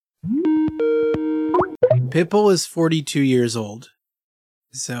Pitbull is 42 years old.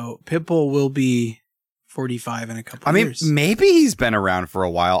 So Pitbull will be 45 in a couple of years. Maybe he's been around for a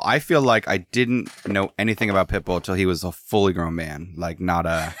while. I feel like I didn't know anything about Pitbull until he was a fully grown man, like not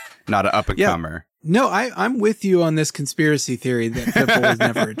a up and comer. No, I'm with you on this conspiracy theory that Pitbull was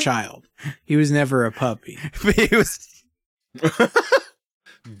never a child. He was never a puppy. He was.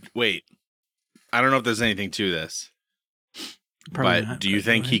 Wait, I don't know if there's anything to this. Probably but not, do you but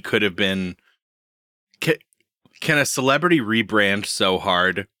think go he ahead. could have been? Can a celebrity rebrand so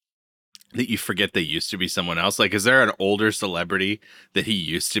hard that you forget they used to be someone else? Like, is there an older celebrity that he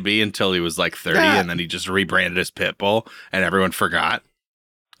used to be until he was like 30 and then he just rebranded as Pitbull and everyone forgot?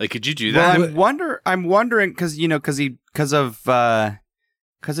 Like, could you do that? Well, I'm wondering because of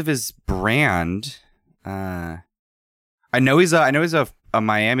his brand. I know he's a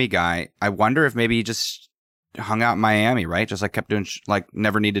Miami guy. I wonder if maybe he just hung out in Miami, right? Just like kept doing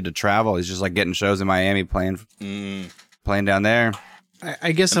never needed to travel. He's just like getting shows in Miami, playing down there.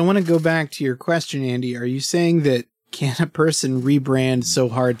 I guess I want to go back to your question, Andy. Are you saying that can a person rebrand so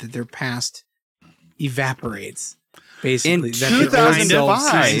hard that their past evaporates? Basically, In that their old self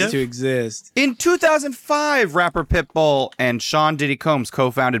 2005 ceases to exist. In 2005, rapper Pitbull and Sean Diddy Combs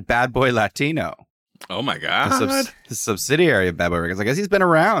co-founded Bad Boy Latino, Oh my god! the subsidiary of Bad Boy Records. I guess he's been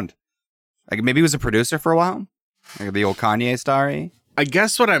around. Like maybe he was a producer for a while, like the old Kanye story. I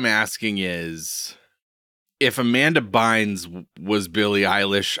guess what I'm asking is, if Amanda Bynes was Billie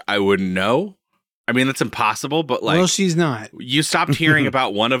Eilish, I wouldn't know. I mean, that's impossible, but like, Well, she's not. you stopped hearing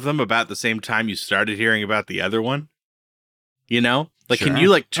about one of them about the same time you started hearing about the other one. You know, like, Sure. can you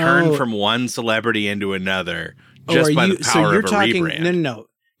like turn Oh. from one celebrity into another Oh, just are by you, the so power you're of a talking, rebrand? No.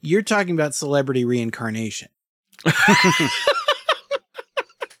 You're talking about celebrity reincarnation.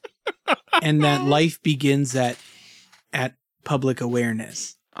 And that life begins at public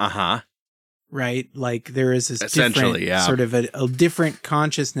awareness, Uh-huh. right? Like there is this Essentially, different yeah. sort of a different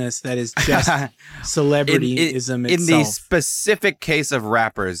consciousness that is just celebrityism In the itself. specific case of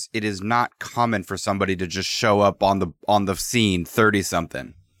rappers, it is not common for somebody to just show up on the scene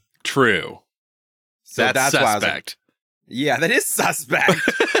 30-something. True. So That's why I was like, suspect. yeah, that is suspect.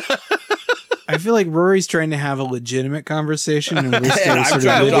 I feel like Rory's trying to have a legitimate conversation, and we're still I'm sort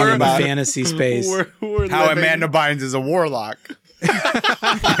trying of to living learn in the about it. fantasy space. We're How living- Amanda Bynes is a warlock.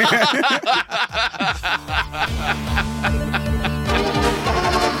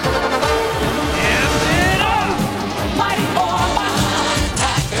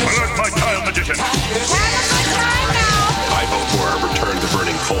 Alert my child magician. I vote for a return to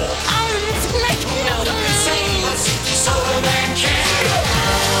burning coal.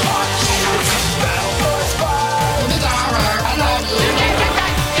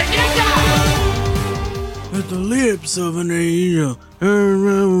 At the lips of an angel,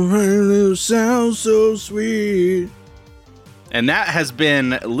 it sounds so sweet. And that has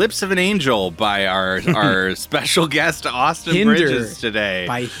been Lips of an Angel by our special guest, Austin Bridges, today.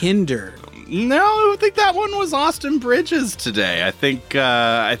 By Hinder. No, I don't think that one was Austin Bridges today. I think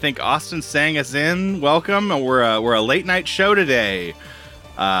Austin sang us in. Welcome. We're a late night show today.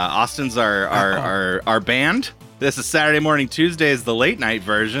 Austin's our band. This is Saturday Morning Tuesday is the late night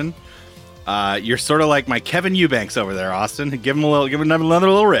version. You're sort of like my Kevin Eubanks over there, Austin. Give him another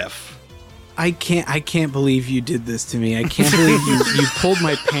little riff. I can't believe you did this to me. I can't believe you pulled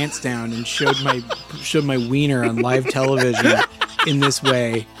my pants down and showed my wiener on live television in this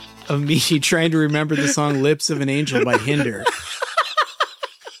way of me trying to remember the song Lips of an Angel by Hinder.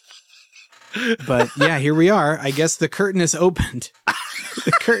 But yeah, here we are. I guess the curtain is opened.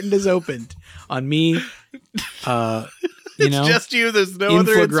 The curtain is opened on me. It's just you. There's no in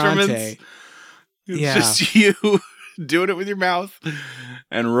other flagrante. instruments. It's Yeah. just you doing it with your mouth.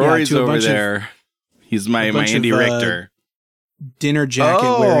 And Rory's to a over bunch of- there. He's my bunch Andy of, Richter. Dinner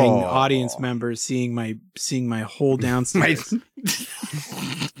jacket wearing Oh. audience members seeing my whole downstairs.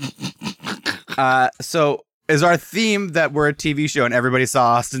 So is our theme that we're a TV show and everybody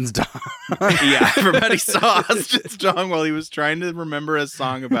saw Austin's dog? Yeah, everybody saw Austin's dong while he was trying to remember a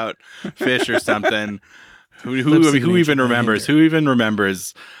song about fish or something. Who even remembers? Who even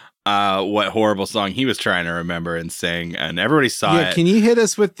remembers what horrible song he was trying to remember and sing? And everybody saw it. Can you hit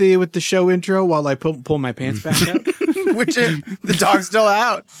us with the show intro while I pull my pants back up? Which the dog's still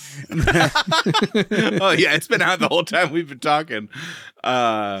out. Oh yeah, it's been out the whole time we've been talking.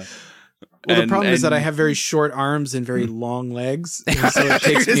 Well, the problem is that I have very short arms and very long legs, and so it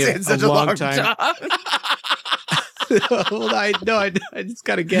takes me It's a such long time. Well, I just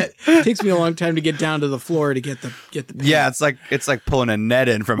gotta it takes me a long time to get down to the floor to get the pants. Yeah, it's like pulling a net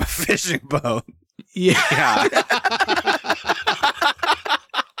in from a fishing boat. Yeah.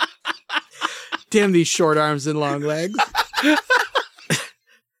 Damn these short arms and long legs.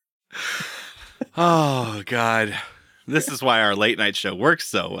 Oh God, this is why our late night show works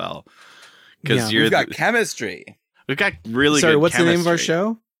so well. Because We've got chemistry. We've got really Sorry, good what's chemistry. the name of our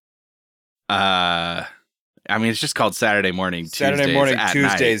show? I mean, it's just called Saturday Morning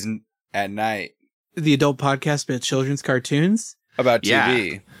Tuesdays at night. The adult podcast about children's cartoons? About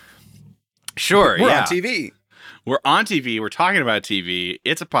TV. Yeah. Sure, We're yeah. on TV. We're on TV. We're talking about TV.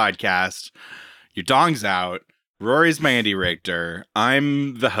 It's a podcast. Your dong's out. Rory's my Andy Richter.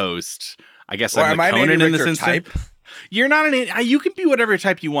 I'm the host. I guess I'm the Conan in this instance. You're not an Andy. You can be whatever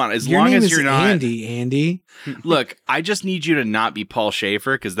type you want as Your long name as is you're not. Andy. Look, I just need you to not be Paul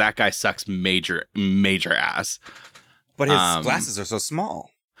Schaefer because that guy sucks major ass. But his glasses are so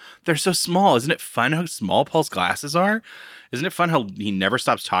small. They're so small. Isn't it fun how small Paul's glasses are? Isn't it fun how he never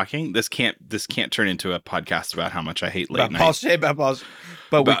stops talking? This can't turn into a podcast about how much I hate late night. Paul Schaefer.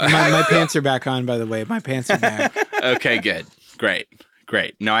 But my pants are back on, by the way. My pants are back. Okay, good. Great.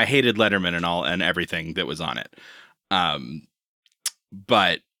 No, I hated Letterman and everything that was on it.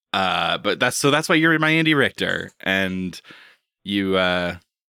 But that's why you're my Andy Richter, and you're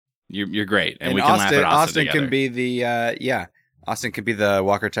great, and we can laugh at Austin can be the Austin could be the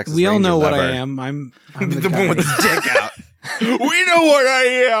Walker Texas. We all Ranger know what lover. I am. I'm the one with the dick out. We know what I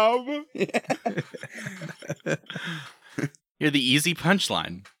am. You're the easy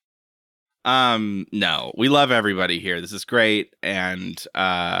punchline. No, we love everybody here. This is great, and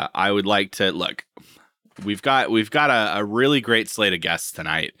I would like to look. We've got a really great slate of guests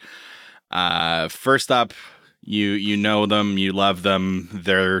tonight. First up, you know them, you love them.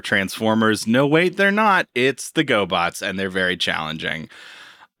 They're Transformers. No, wait, they're not. It's the GoBots, and they're very challenging.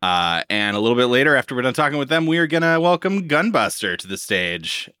 And a little bit later, after we're done talking with them, we are gonna welcome Gunbuster to the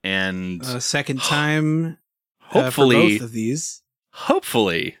stage, and second time, hopefully, for both of these.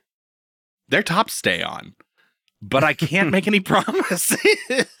 Hopefully, their tops stay on, but I can't make any promises.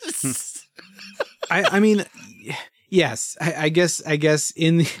 I mean, yes, I guess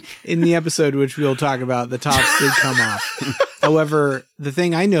in the episode which we'll talk about, the tops did come off. However, the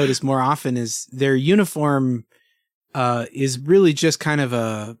thing I notice more often is their uniform is really just kind of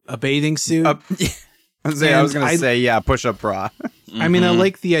a bathing suit. I was going to say, push-up bra. I mean, I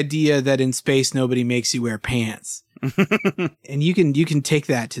like the idea that in space nobody makes you wear pants, and you can take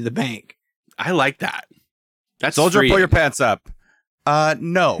that to the bank. I like that. That's Soldier, freeing. pull your pants up.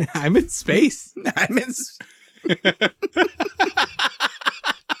 No. I'm in space.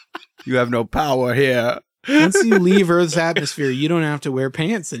 You have no power here. Once you leave Earth's atmosphere, you don't have to wear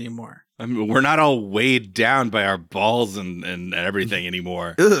pants anymore. I mean, we're not all weighed down by our balls and everything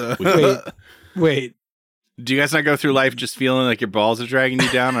anymore. Wait. Do you guys not go through life just feeling like your balls are dragging you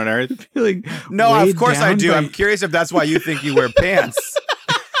down on Earth? No, of course I do. I'm curious if that's why you think you wear pants.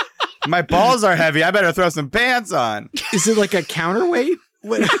 My balls are heavy. I better throw some pants on. Is it like a counterweight?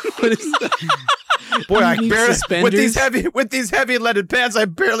 What is that? Boy, I barely with these heavy leaded pants. I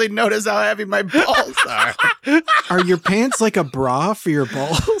barely notice how heavy my balls are. Are your pants like a bra for your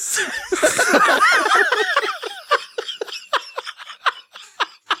balls?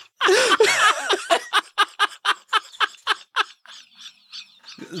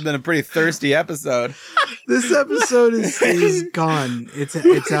 This has been a pretty thirsty episode. This episode is gone. It's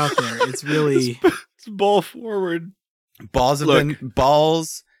out there. It's really it's ball forward. Balls have been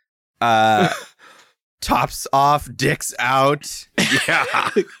balls. Tops off, dicks out. Yeah,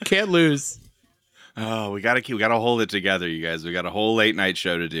 can't lose. Oh, we gotta hold it together, you guys. We got a whole late night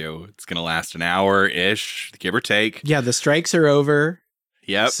show to do. It's gonna last an hour ish, give or take. Yeah, the strikes are over.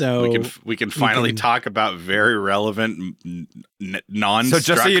 Yep. So we can finally talk about very relevant non. So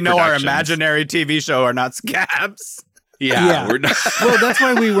just so you know, our imaginary TV show are not scabs. Yeah. We're not. Well, that's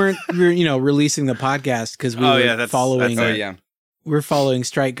why we're releasing the podcast because we were following. We're following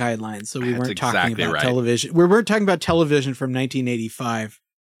strike guidelines, so we weren't talking about television. We weren't talking about television from 1985.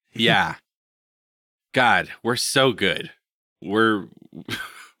 Yeah. God, we're so good.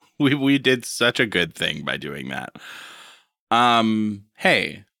 We did such a good thing by doing that.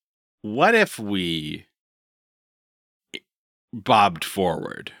 Hey, what if we bobbed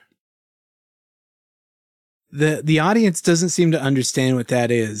forward? The audience doesn't seem to understand what that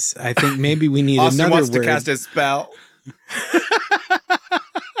is. I think maybe we need Austin another wants word. to cast a spell.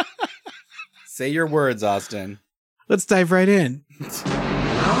 Say your words, Austin. Let's dive right in.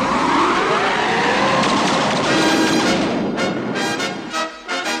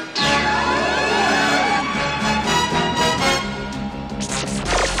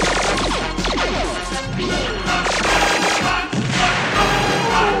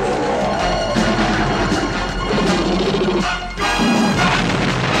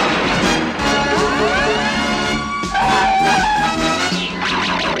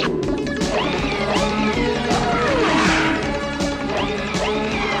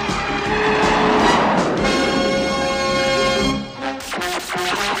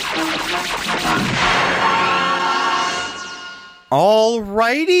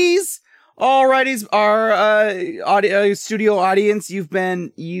 Alrighties, our studio audience, you've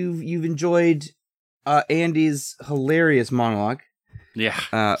enjoyed Andy's hilarious monologue.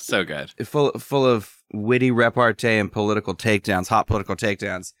 Yeah, so good. Full of witty repartee and political takedowns, hot political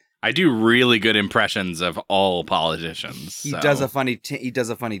takedowns. I do really good impressions of all politicians. He does a funny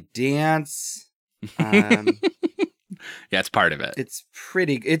dance. Yeah, it's part of it. It's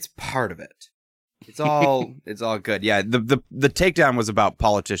part of it. It's all good. Yeah, the takedown was about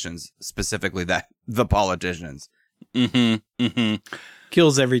politicians, specifically the politicians. Mm-hmm. Mm-hmm.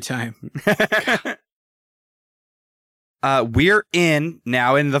 Kills every time. We're in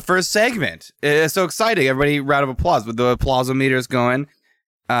the first segment. It's so exciting. Everybody, round of applause with the applause-o-meters going.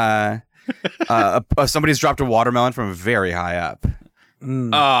 Somebody's dropped a watermelon from very high up.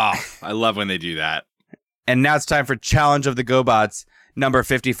 Oh, I love when they do that. And now it's time for Challenge of the GoBots, number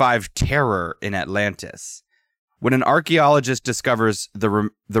 55, Terror in Atlantis. When an archaeologist discovers the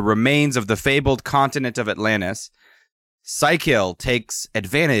remains of the fabled continent of Atlantis, Psykill takes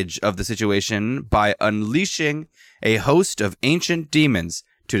advantage of the situation by unleashing a host of ancient demons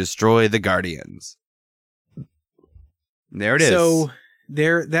to destroy the Guardians. There it is. So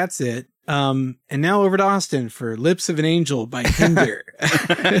that's it. And now over to Austin for Lips of an Angel by Hinder.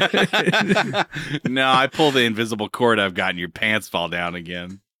 No, I pull the invisible cord I've got and your pants fall down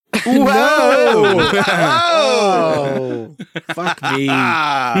again. Whoa! Oh, fuck me.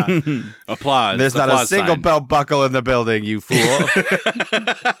 Applause. There's not a single belt buckle in the building, you fool.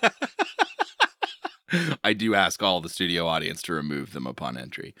 I do ask all the studio audience to remove them upon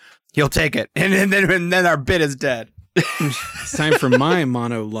entry. He'll take it. And then our bit is dead. It's time for my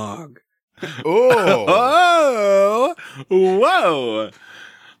monologue. Oh! Whoa!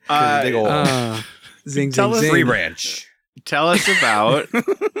 Big ol' Zing, Tell zing, us- zing. tree branch. Tell us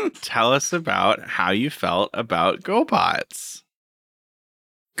about how you felt about GoBots.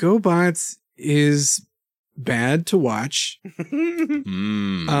 GoBots is bad to watch.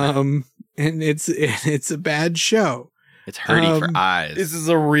 Mm. And it's a bad show. It's hurting for eyes. This is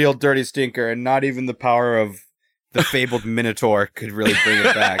a real dirty stinker, and not even the power of the fabled Minotaur could really bring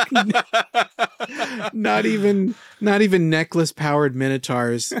it back. Not even necklace powered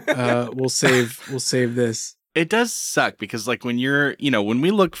minotaurs will save this. It does suck because, like, when when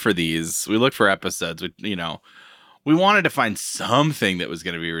we look for episodes, we wanted to find something that was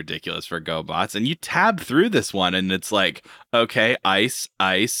going to be ridiculous for GoBots, and you tab through this one, and it's like, okay, ice,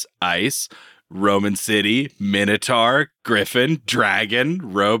 Roman city, Minotaur, Griffin, Dragon,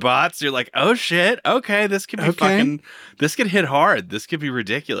 robots. You're like, oh shit, okay, this could be this could hit hard. This could be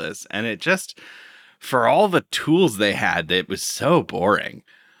ridiculous. And it just, for all the tools they had, it was so boring.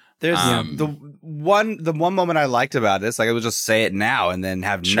 There's the one moment I liked about this, like I would just say it now and then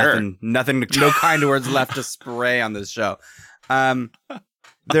have nothing, no kind words left to spray on this show.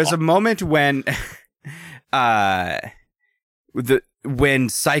 There's a moment when, when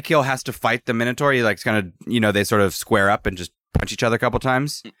Psykill has to fight the Minotaur, he like kind of, they sort of square up and just punch each other a couple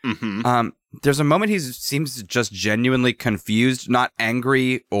times. Mm-hmm. There's a moment he seems just genuinely confused, not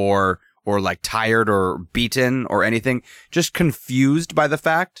angry or like tired or beaten or anything, just confused by the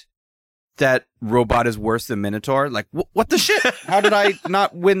fact that robot is worse than Minotaur. Like, what the shit? How did I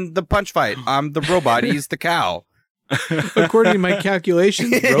not win the punch fight? I'm the robot. He's the cow. According to my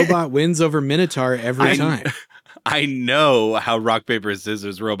calculations, robot wins over Minotaur every time. I know how rock, paper,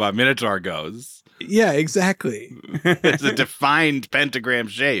 scissors, robot, Minotaur goes. Yeah, exactly. It's a defined pentagram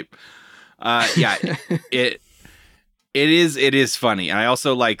shape. It is funny. And I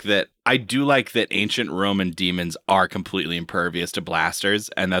also like that. I do like that ancient Roman demons are completely impervious to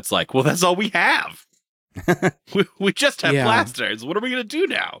blasters. And that's like, well, that's all we have. we just have blasters. What are we going to do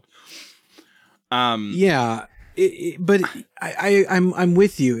now? Yeah, but I'm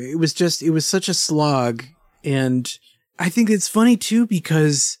with you. It was such a slog. And I think it's funny too,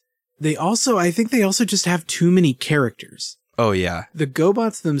 because I think they also just have too many characters. Oh yeah. The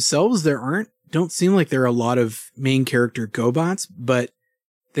GoBots themselves, don't seem like there are a lot of main character GoBots, but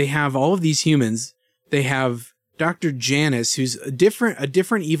they have all of these humans. They have Dr. Janus, who's a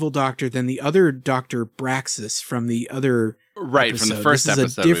different evil doctor than the other Dr. Braxis from the other episode. From the first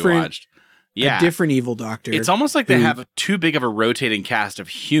episode we watched. Yeah. A different evil doctor. It's almost like they have too big of a rotating cast of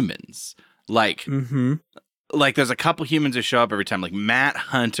humans. Like, like there's a couple humans who show up every time, like Matt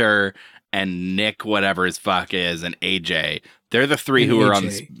Hunter and Nick, whatever his fuck is, and AJ. They're the three who were on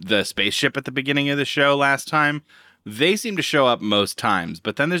the spaceship at the beginning of the show last time. They seem to show up most times,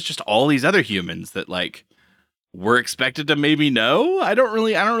 but then there's just all these other humans that like we're expected to maybe know. I don't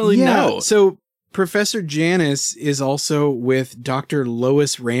really know. So Professor Janice is also with Dr.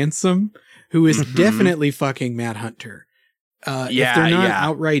 Lois Ransom, who is definitely fucking Matt Hunter. If they're not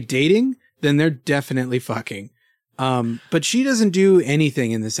outright dating, then they're definitely fucking. But she doesn't do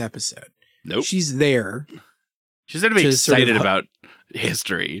anything in this episode. Nope. She's there. She's going to be excited about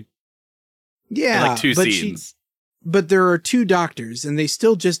history. Yeah. Like two scenes. But there are two doctors, and they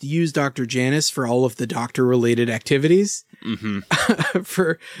still just use Dr. Janice for all of the doctor-related activities. Mm-hmm.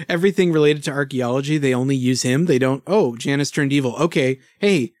 For everything related to archaeology, they only use him. They don't, Janice turned evil. Okay,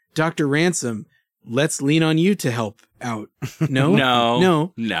 hey, Dr. Ransom, let's lean on you to help out.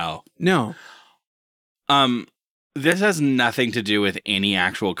 No? No. This has nothing to do with any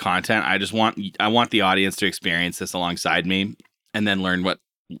actual content. I want the audience to experience this alongside me and then learn what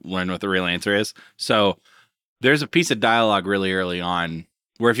the real answer is. So there's a piece of dialogue really early on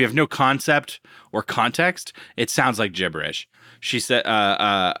where if you have no concept or context, it sounds like gibberish. She said,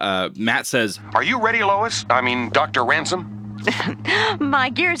 Matt says, Are you ready, Lois? I mean, Dr. Ransom? My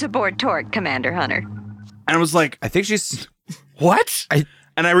gear's aboard torque, Commander Hunter. And I was like, I think she's... What?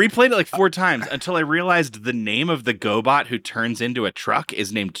 And I replayed it like 4 times until I realized the name of the GoBot who turns into a truck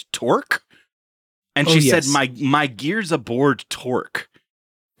is named Torque. And she said, my gear's aboard Torque.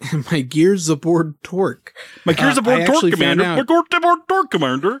 My gear's aboard Torque. My gear's aboard Torque, Commander. My gear's aboard Torque,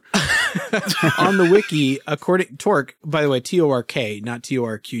 Commander. On the wiki, according Torque, by the way, Torque, not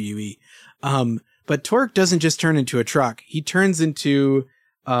Torque. But Torque doesn't just turn into a truck. He turns into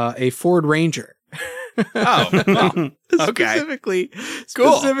a Ford Ranger. Okay.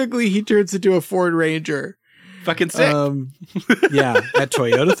 Specifically, he turns into a Ford Ranger. Fucking sick. Yeah, at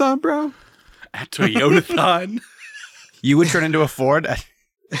Toyotathon, bro. At Toyotathon. You would turn into a Ford?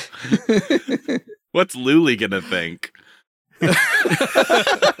 What's Luli gonna think?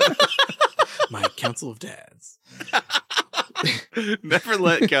 My Council of Dads. Never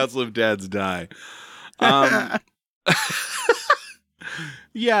let Council of Dads die.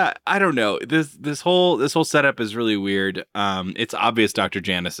 Yeah, I don't know. This whole setup is really weird. It's obvious Dr.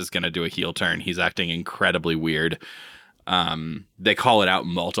 Janice is going to do a heel turn. He's acting incredibly weird. They call it out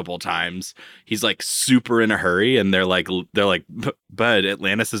multiple times. He's like super in a hurry, and they're like, Bud,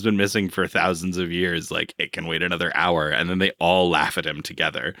 Atlantis has been missing for thousands of years. Like, it can wait another hour, and then they all laugh at him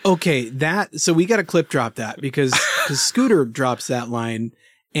together. Okay, so we got to clip drop that because Scooter drops that line,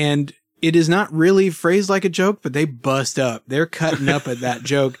 and it is not really phrased like a joke, but they bust up. They're cutting up at that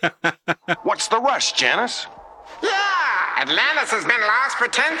joke. What's the rush, Janice? Yeah, Atlantis has been lost for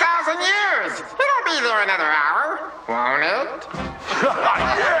 10,000 years. It'll be there another hour, won't it?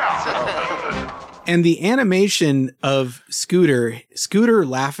 Yeah! And the animation of Scooter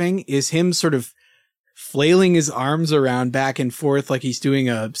laughing is him sort of flailing his arms around back and forth like he's doing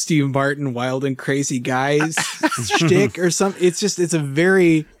a Steve Martin Wild and Crazy Guys shtick or something. It's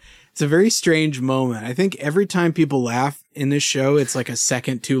a very strange moment. I think every time people laugh in this show, it's like a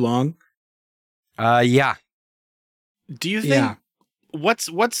second too long. Yeah. Do you think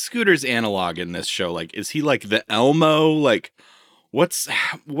what's Scooter's analog in this show? Like, is he like the Elmo? Like, what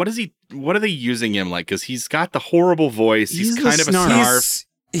are they using him like? Because he's got the horrible voice. He's kind of a snarf.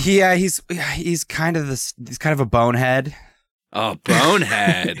 He's kind of a bonehead. Oh,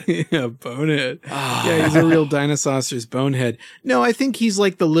 bonehead. Yeah, bonehead. Oh. Yeah, he's a real Dinosaur's bonehead. No, I think he's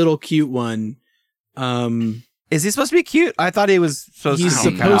like the little cute one. Is he supposed to be cute? I thought he was supposed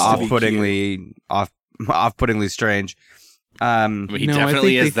to be kind of off-puttingly strange. He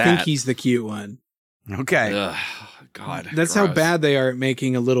definitely is that. I think he's the cute one. Okay. Ugh, God. That's gross. how bad they are at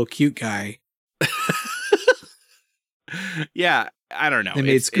making a little cute guy. Yeah, I don't know. They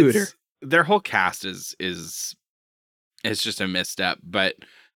made Scooter. Their whole cast is just a misstep, but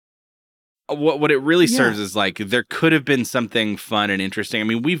what it really serves is like there could have been something fun and interesting. I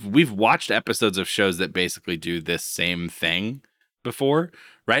mean, we've watched episodes of shows that basically do this same thing before,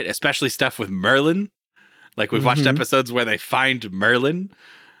 right? Especially stuff with Merlin. Like we've watched episodes where they find Merlin,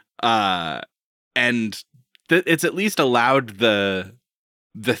 and it's at least allowed the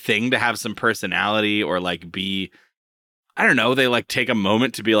thing to have some personality or like be, I don't know, they like take a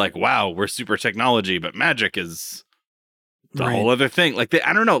moment to be like, wow, we're super technology, but magic is the whole other thing. Like,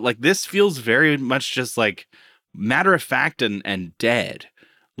 I don't know, like this feels very much just like matter of fact and dead.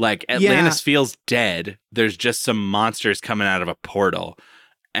 Like Atlantis feels dead. There's just some monsters coming out of a portal.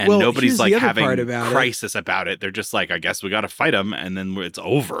 And nobody's like having crisis about it. They're just like, I guess we got to fight them, and then it's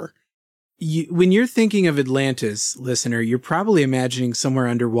over. When you're thinking of Atlantis, listener, you're probably imagining somewhere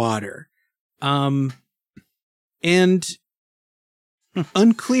underwater. And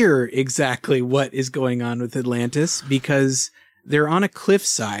unclear exactly what is going on with Atlantis because they're on a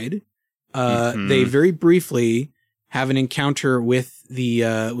cliffside. They very briefly have an encounter with the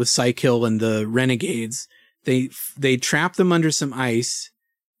with Psykill and the renegades. They trap them under some ice,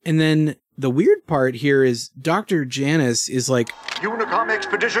 and then the weird part here is Dr. Janus is like, Unicom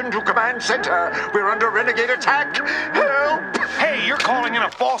expedition to command center. We're under renegade attack. Help! Hey, you're calling in a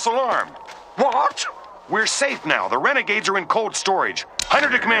false alarm. What? We're safe now. The renegades are in cold storage. Hunter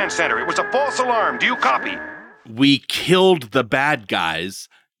to command center. It was a false alarm. Do you copy? We killed the bad guys.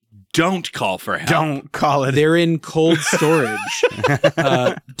 Don't call for help. Don't call it. they're in cold storage.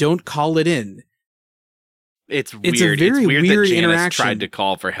 Don't call it in. It's weird. It's a very weird weird that Janus interaction. tried to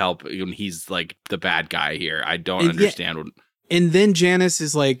call for help when he's like the bad guy here. I don't understand what. And then Janus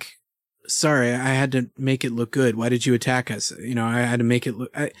is like, sorry, I had to make it look good. Why did you attack us? You know, I had to make it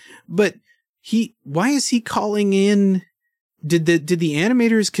look. But why is he calling in? Did the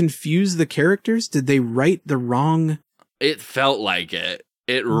animators confuse the characters? Did they write the wrong? It felt like it.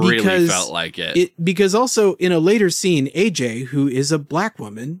 It really felt like it. Because also in a later scene, AJ, who is a black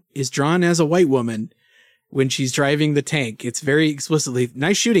woman, is drawn as a white woman when she's driving the tank. It's very explicitly,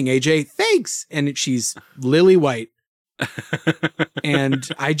 nice shooting, AJ. Thanks. And she's lily white. And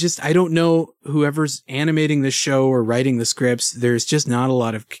I don't know whoever's animating the show or writing the scripts. There's just not a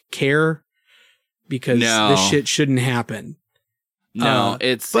lot of care because this shit shouldn't happen. No,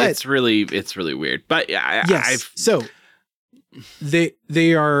 it's really weird. But so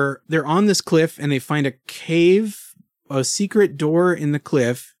they're on this cliff and they find a cave, a secret door in the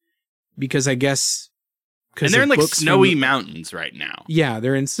cliff, because I guess and they're in like snowy mountains right now. Yeah,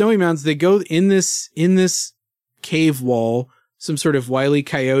 they're in snowy mountains. They go in this cave wall, some sort of Wile E.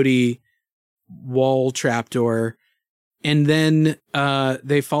 Coyote wall trapdoor, and then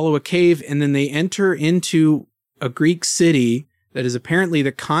they follow a cave, and then they enter into a Greek city that is apparently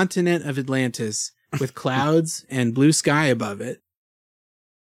the continent of Atlantis, with clouds and blue sky above it.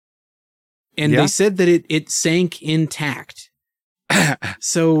 And they said that it sank intact.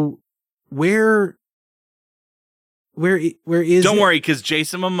 So where is Don't it? worry, because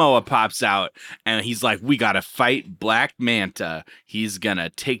Jason Momoa pops out and he's like, we gotta fight Black Manta. He's gonna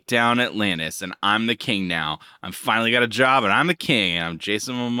take down Atlantis, and I'm the king now. I'm finally got a job and I'm the king, and I'm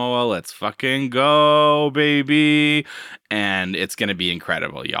Jason Momoa. Let's fucking go, baby. And it's gonna be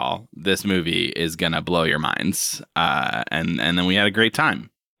incredible, y'all. This movie is gonna blow your minds. And then we had a great time,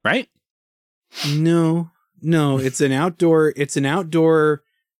 right? No, it's an outdoor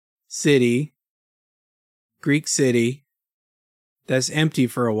city. Greek city that's empty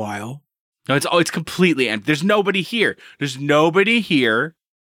for a while. No, it's completely empty. There's nobody here.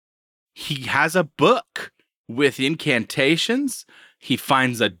 He has a book with incantations. He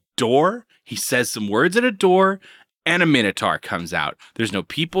finds a door. He says some words at a door, and a Minotaur comes out. There's no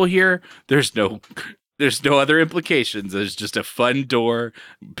people here. There's no other implications. There's just a fun door.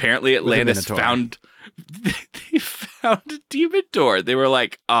 Apparently Atlantis found a demon door. They were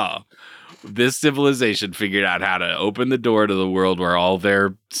like, oh, this civilization figured out how to open the door to the world where all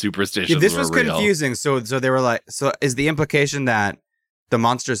their superstitions were real. This was confusing. So they were like, so is the implication that the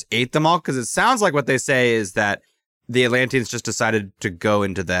monsters ate them all? Because it sounds like what they say is that the Atlanteans just decided to go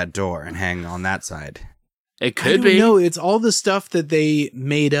into that door and hang on that side. It could be. No, it's all the stuff that they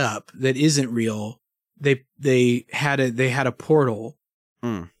made up that isn't real. They had a portal.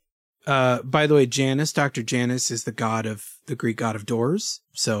 By the way, Dr. Janus is the Greek god of doors.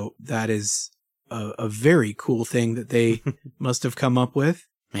 So that is a very cool thing that they must have come up with.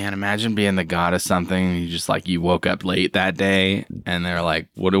 Man, imagine being the god of something. You woke up late that day and they're like,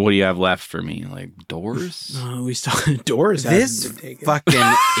 what do you have left for me? Like doors? We still doors. This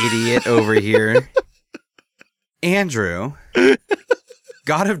fucking idiot over here. Andrew,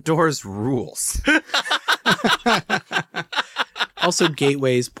 God of Doors rules. Also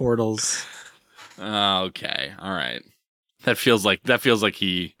gateways, portals. Okay. All right. That feels like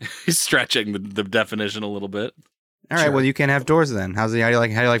he's stretching the definition a little bit. All right. Well, you can't have doors then. How do you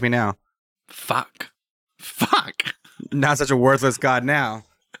like me now? Fuck. Not such a worthless god now.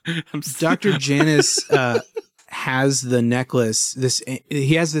 Dr. Janus has the necklace.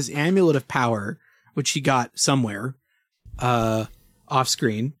 He has this amulet of power, which he got somewhere off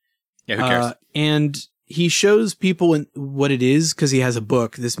screen. Yeah, who cares? And he shows people what it is because he has a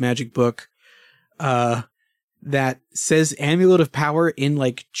book, this magic book, that says Amulet of Power in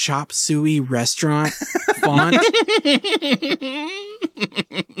like chop suey restaurant font.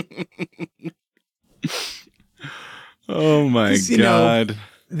 Oh my God.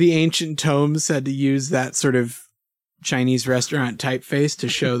 The ancient tomes had to use that sort of Chinese restaurant typeface to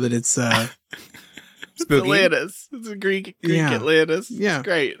show that it's spooky. Atlantis. It's a Greek Atlantis. Yeah. It's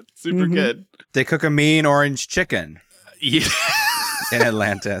great. It's super good. They cook a mean orange chicken Yeah. in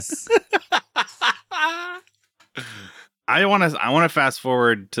Atlantis. I want to fast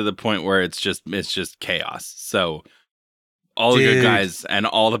forward to the point where it's just chaos. So all the good guys and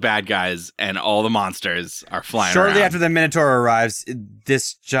all the bad guys and all the monsters are flying around. Shortly after the Minotaur arrives,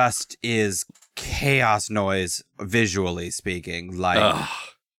 this just is chaos noise, visually speaking. Like,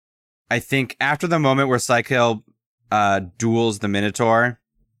 I think after the moment where Psykill duels the Minotaur,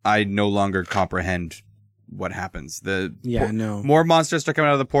 I no longer comprehend what happens. More monsters start coming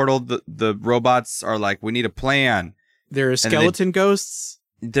out of the portal. The robots are like, we need a plan. There are skeleton ghosts.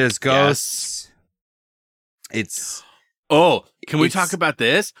 There's ghosts. Yes. Can we talk about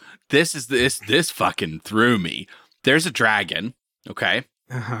this? This fucking threw me. There's a dragon, okay?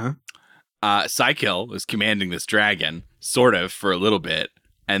 Uh-huh. Psykill is commanding this dragon, sort of, for a little bit,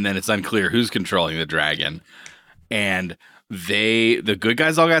 and then it's unclear who's controlling the dragon. And the good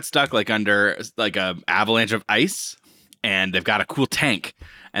guys all got stuck like under like a avalanche of ice, and they've got a cool tank,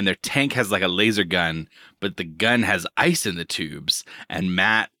 and their tank has like a laser gun, but the gun has ice in the tubes, and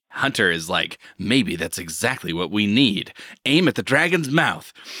Matt Hunter is like, maybe that's exactly what we need. Aim at the dragon's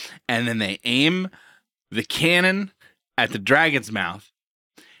mouth. And then they aim the cannon at the dragon's mouth,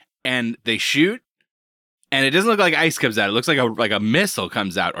 and they shoot, and it doesn't look like ice comes out. It looks like a missile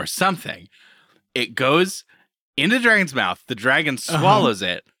comes out or something. It goes into the dragon's mouth. The dragon swallows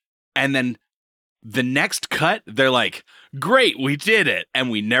it, and then the next cut, they're like, great, we did it. And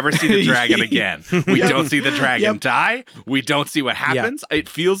we never see the dragon again. We don't see the dragon die. We don't see what happens. It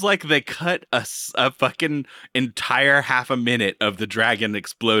feels like they cut a fucking entire half a minute of the dragon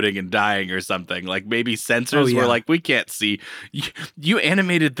exploding and dying or something. Like maybe sensors were like, we can't see. You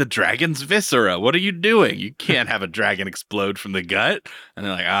animated the dragon's viscera. What are you doing? You can't have a dragon explode from the gut. And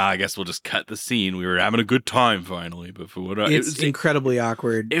they're like, I guess we'll just cut the scene. We were having a good time finally. But for what it's incredibly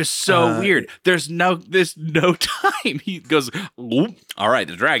awkward. It was so weird. There's no time. He goes, all right,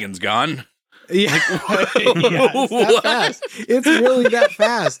 the dragon's gone. Yeah, it's that fast. It's really that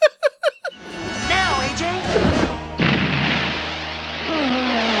fast. Now,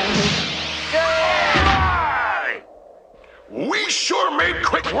 AJ. We sure made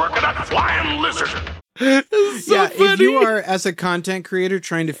quick work of that flying lizard. So if you are, as a content creator,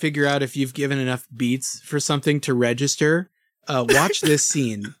 trying to figure out if you've given enough beats for something to register, watch this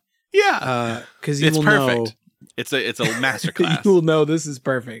scene. Yeah, because you will know. It's a masterclass. You will know this is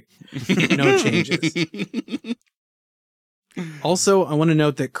perfect. No changes. Also, I want to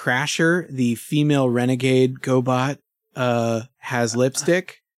note that Crasher, the female renegade GoBot, has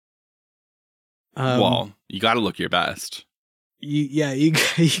lipstick. Well, you got to look your best. You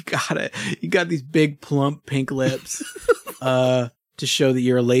got these big plump pink lips to show that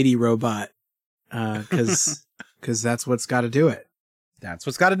you're a lady robot, because that's what's got to do it. That's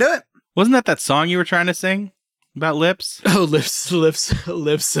what's got to do it. Wasn't that song you were trying to sing about lips? Oh, lips of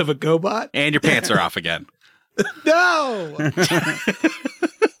a GoBot. And your pants are off again. No.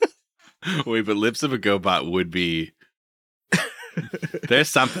 Wait, but lips of a GoBot would be. There's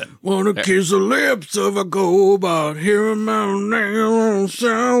something. Wanna kiss the lips of a GoBot, hear my name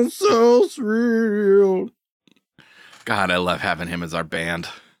sound so real. God, I love having him as our band.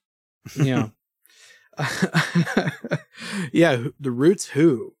 Yeah. Yeah, the Roots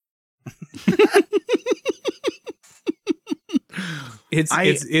who? It's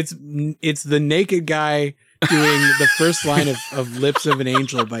the naked guy doing the first line of Lips of an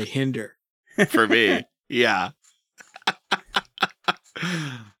Angel by Hinder. For me. Yeah.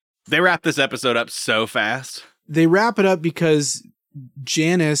 They wrap this episode up so fast. They wrap it up because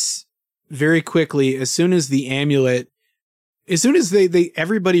Janice very quickly, as soon as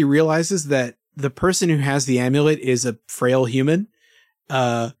everybody realizes that the person who has the amulet is a frail human,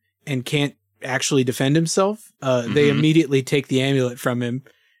 and can't actually defend himself, they immediately take the amulet from him,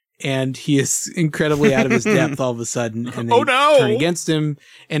 and he is incredibly out of his depth all of a sudden, and they turn against him.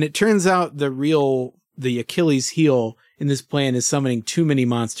 And it turns out the Achilles heel in this plan is summoning too many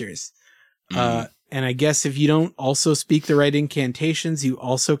monsters. And I guess if you don't also speak the right incantations, you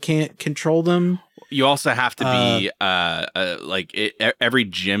also can't control them. You also have to be every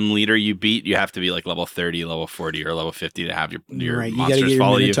gym leader you beat, you have to be like level 30, level 40, or level 50 to have your right. monsters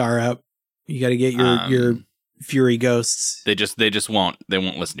follow you. You got to get your Minotaur up. You got to get your Fury Ghosts. They just won't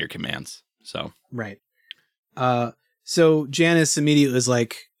listen to your commands. So right. So Janice immediately is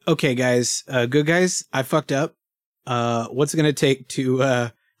like, okay, guys, good guys, I fucked up. What's it going to take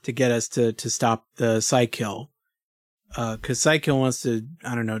to get us to stop the Psykill? Because Psykill wants to,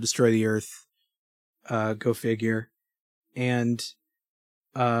 I don't know, destroy the Earth. Go figure. And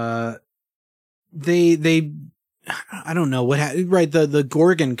they I don't know what right, the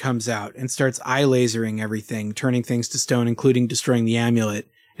Gorgon comes out and starts eye lasering everything, turning things to stone, including destroying the amulet.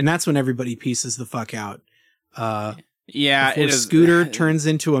 And that's when everybody pieces the fuck out. Yeah, before Scooter turns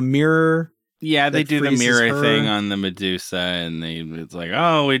into a mirror. Yeah, they do the mirror her. thing on the Medusa, and it's like,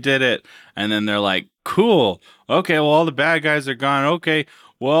 oh, we did it. And then they're like, cool. Okay, well, all the bad guys are gone. Okay,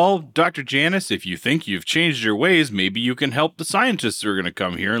 well, Dr. Janice, if you think you've changed your ways, maybe you can help the scientists who are going to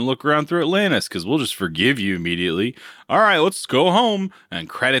come here and look around through Atlantis, because we'll just forgive you immediately. All right, let's go home. And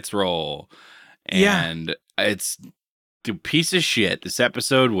credits roll. And it's a piece of shit. This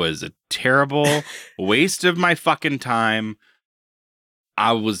episode was a terrible waste of my fucking time.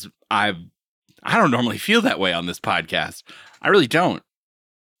 I don't normally feel that way on this podcast. I really don't.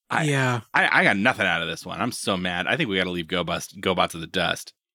 I got nothing out of this one. I'm so mad. I think we got to leave GoBots in the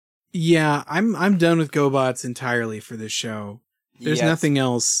dust. Yeah, I'm done with GoBots entirely for this show. There's nothing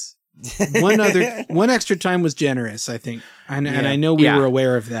else. One extra time was generous, I think, and I know we were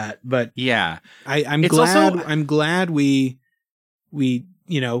aware of that. But I'm glad we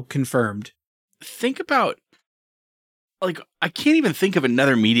confirmed. Think about. Like, I can't even think of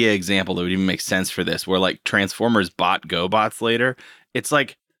another media example that would even make sense for this, where, like, Transformers bought GoBots later. It's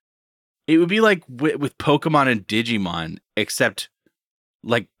like, it would be like with Pokemon and Digimon, except,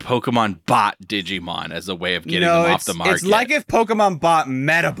 like, Pokemon bought Digimon as a way of getting them off the market. It's like if Pokemon bought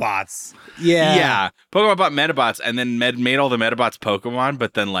Metabots. Yeah. Pokemon bought Metabots and then made all the Metabots Pokemon,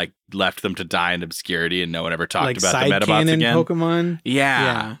 but then, like, left them to die in obscurity and no one ever talked about the Metabots again. Pokemon?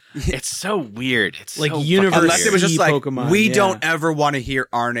 Yeah. It's so weird. It's like so universe. Unless it was just like, Pokemon, we don't ever want to hear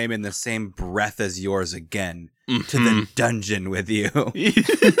our name in the same breath as yours again. To the dungeon with you.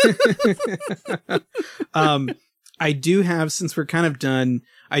 I do have, since we're kind of done,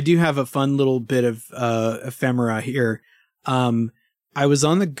 I do have a fun little bit of ephemera here. I was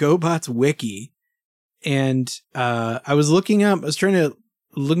on the GoBots wiki, and I was looking up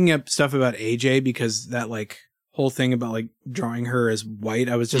stuff about AJ, because that, like, whole thing about, like, drawing her as white,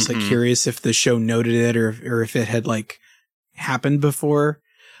 I was just like curious if the show noted it or if it had, like, happened before.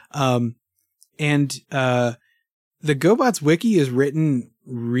 The GoBots wiki is written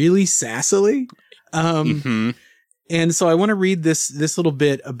really sassily. And so I want to read this little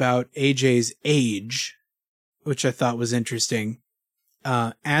bit about AJ's age, which I thought was interesting.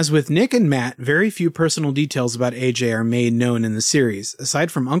 As with Nick and Matt, very few personal details about AJ are made known in the series.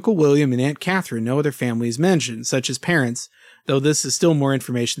 Aside from Uncle William and Aunt Catherine, no other family is mentioned, such as parents, though this is still more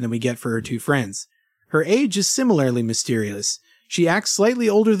information than we get for her two friends. Her age is similarly mysterious. She acts slightly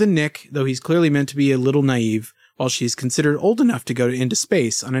older than Nick, though he's clearly meant to be a little naive, while she's considered old enough to go into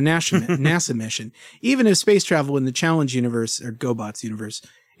space on a NASA mission, even if space travel in the Challenge universe, or GoBots universe,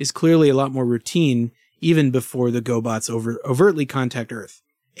 is clearly a lot more routine, even before the GoBots overtly contact Earth.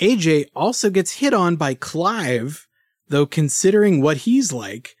 AJ also gets hit on by Clive, though considering what he's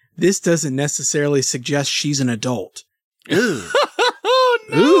like, this doesn't necessarily suggest she's an adult. Oh,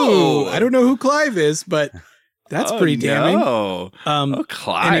 no! Ooh, I don't know who Clive is, but that's pretty damning. No.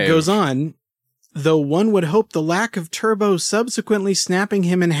 Clive. And it goes on. Though one would hope the lack of turbo subsequently snapping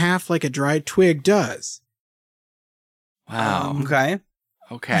him in half like a dried twig does. Wow. Okay.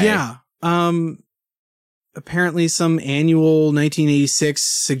 Yeah. Apparently some annual 1986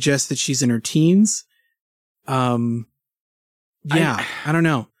 suggests that she's in her teens. I don't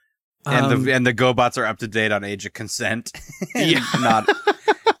know. And the GoBots are up to date on age of consent. not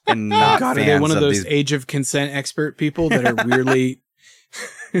God, are they one of those these... age of consent expert people that are weirdly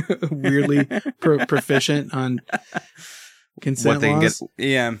proficient on consent laws?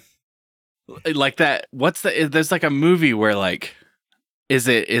 Like that. There's like a movie where, like, is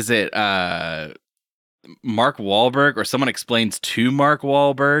it Mark Wahlberg, or someone explains to Mark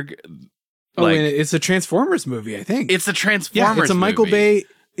Wahlberg? Like, and it's a Transformers movie, I think. It's a Transformers movie. It's a Michael Bay.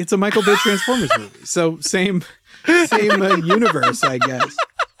 It's a Michael Bay Transformers movie. So same universe, I guess.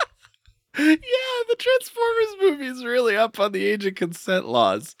 Yeah, the Transformers movie is really up on the age of consent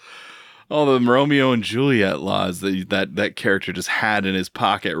laws. All the Romeo and Juliet laws that character just had in his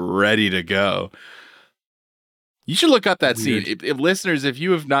pocket, ready to go. You should look up that scene. If listeners, if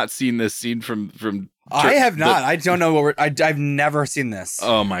you have not seen this scene from I have not. I don't know what I've never seen this.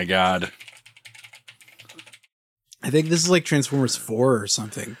 Oh my God. I think this is like Transformers 4 or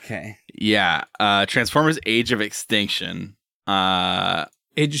something. Okay. Yeah. Transformers Age of Extinction.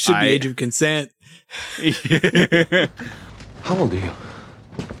 It should be age of consent. How old are you?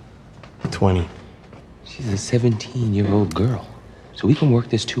 20. She's a 17-year-old girl. So we can work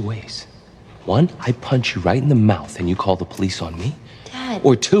this two ways. One, I punch you right in the mouth and you call the police on me. Dad.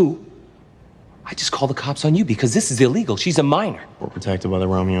 Or two, I just call the cops on you because this is illegal. She's a minor. We're protected by the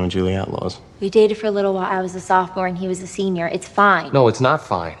Romeo and Juliet laws. We dated for a little while. I was a sophomore and he was a senior. It's fine. No, it's not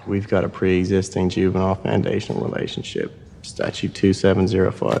fine. We've got a pre-existing juvenile foundational relationship. Statute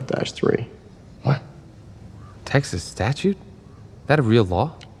 2705-3. What? Texas statute? That a real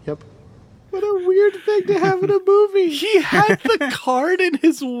law? Yep. What a weird thing to have in a movie. He had the card in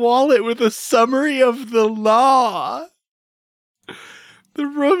his wallet with a summary of the law. The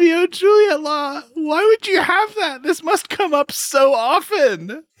Romeo and Juliet law. Why would you have that? This must come up so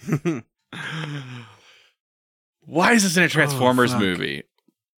often. Why is this in a Transformers movie?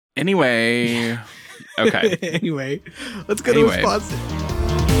 Anyway. Okay. Anyway, let's go to a sponsor.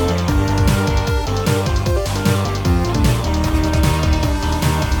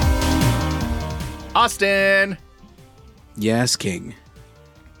 Austin. Yes, King.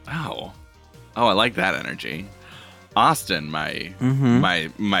 Oh, I like that energy. Austin,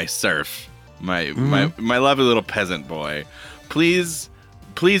 my serf, my lovely little peasant boy. Please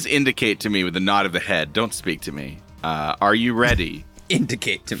indicate to me with a nod of the head. Don't speak to me. Are you ready?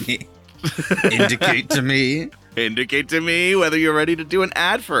 Indicate to me. Indicate to me. Indicate to me whether you're ready to do an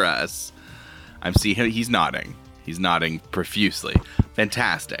ad for us. I'm seeing him. He's nodding. He's nodding profusely.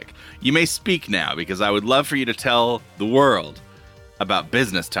 Fantastic. You may speak now, because I would love for you to tell the world about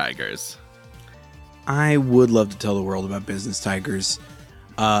Business Tigers. I would love to tell the world about Business Tigers.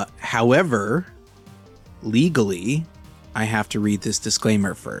 However, legally, I have to read this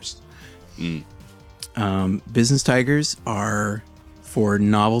disclaimer first. Business Tigers are for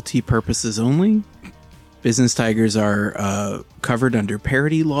novelty purposes only. Business Tigers are covered under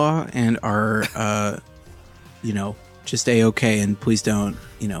parody law and are, just A-okay, and please don't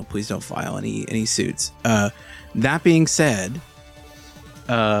file any suits. That being said,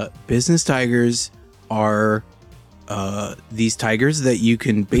 Business Tigers are these tigers that you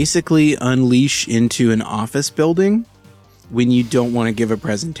can basically unleash into an office building when you don't want to give a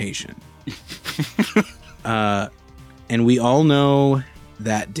presentation. And we all know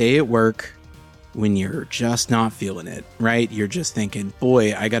that day at work when you're just not feeling it, right? You're just thinking,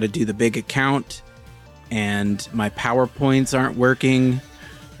 boy, I got to do the big account and my PowerPoints aren't working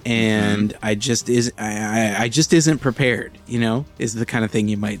and I just isn't prepared, is the kind of thing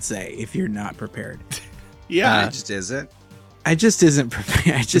you might say if you're not prepared. Yeah, it just isn't. I just isn't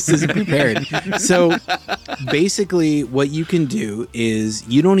prepared. So basically what you can do is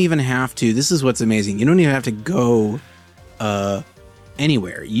you don't even have to, this is what's amazing. You don't even have to go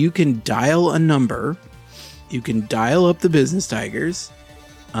anywhere. You can dial a number. You can dial up the Business Tigers.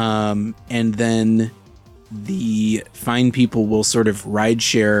 And then the fine people will sort of ride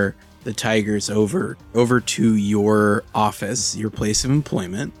share the tigers over to your office, your place of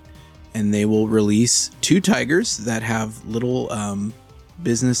employment. And they will release 2 tigers that have little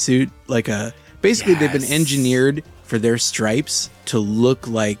business suit, basically they've been engineered for their stripes to look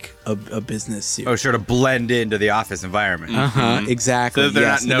like a business suit. Oh, sure, to blend into the office environment. Exactly. So they're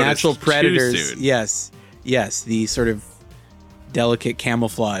not the noticed natural too predators. soon. Yes, the sort of delicate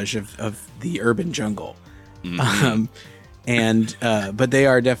camouflage of the urban jungle. But they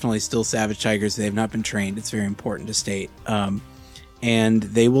are definitely still savage tigers. They have not been trained. It's very important to state. And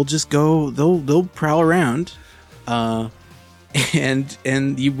they will just go. They'll prowl around, and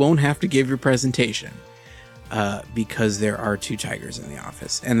you won't have to give your presentation, because there are 2 tigers in the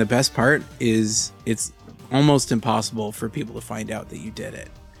office. And the best part is it's almost impossible for people to find out that you did it.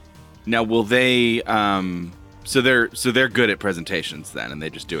 Now, will they? So they're good at presentations then, and they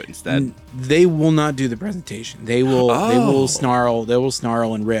just do it instead. They will not do the presentation. They will snarl. They will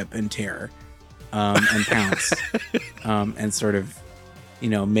snarl and rip and tear, and pounce, and sort of,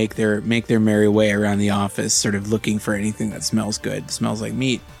 make their merry way around the office, sort of looking for anything that smells good, smells like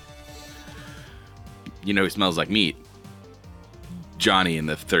meat. Who smells like meat? Johnny in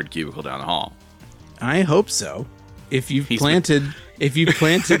the 3rd cubicle down the hall. I hope so. If you've planted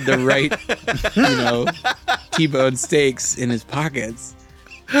the right, T-bone steaks in his pockets,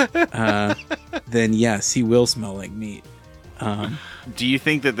 then yes, he will smell like meat. Do you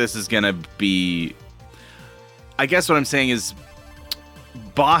think that this is going to be... I guess what I'm saying is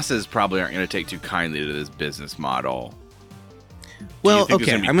bosses probably aren't going to take too kindly to this business model. Well,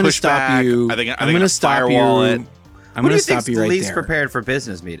 okay, I'm going to stop you. I'm going to stop you. I'm going to stop you right there. Least prepared for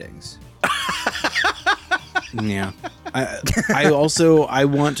business meetings? Yeah. I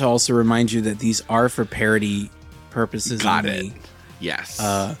want to also remind you that these are for parody purposes Got only. it. Yes.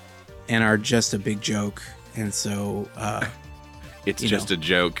 And are just a big joke. And so it's just a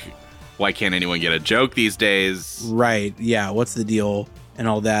joke. Why can't anyone get a joke these days? Right. Yeah. What's the deal? And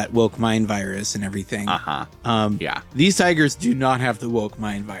all that woke mind virus and everything. Yeah. These tigers do not have the woke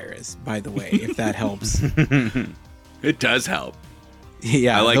mind virus, by the way, if that helps. It does help.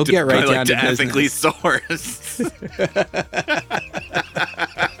 Yeah, they'll get right down to ethically business. source.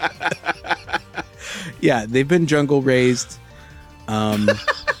 Yeah, they've been jungle raised.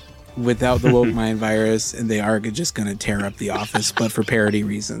 without the woke mind virus, and they are just going to tear up The Office, but for parody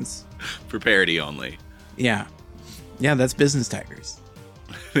reasons. For parody only. Yeah. Yeah, that's Business Tigers.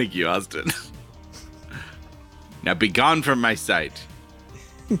 Thank you, Austin. Now be gone from my sight.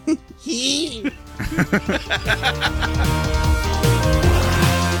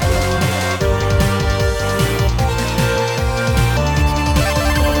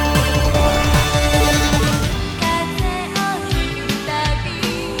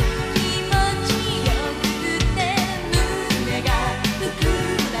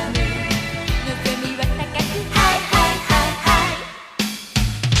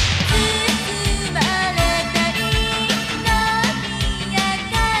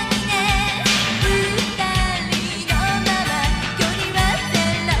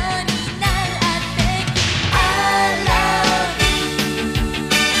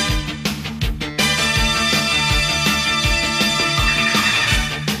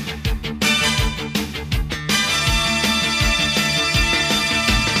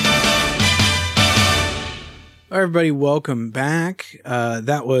 Everybody, welcome back.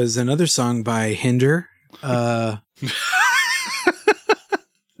 That was another song by Hinder that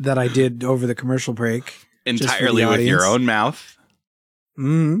I did over the commercial break. Entirely with your own mouth.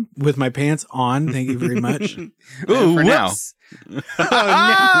 With my pants on. Thank you very much. Ooh, for whoops. now. Oh,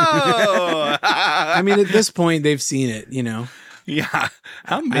 no. I mean, at this point, they've seen it, you know. Yeah.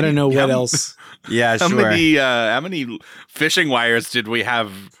 I don't know what else. Yeah, How sure. how many fishing wires did we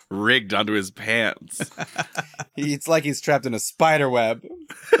have rigged onto his pants? It's like he's trapped in a spider web.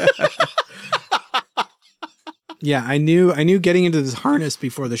 Yeah, I knew getting into this harness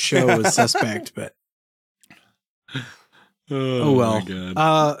before the show was suspect, but oh well. My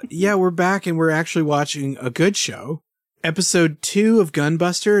God. Yeah, we're back and we're actually watching a good show. Episode 2 of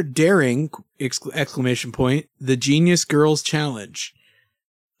Gunbuster, Daring! Exclamation point, The Genius Girls Challenge.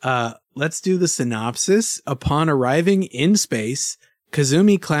 Let's do the synopsis. Upon arriving in space,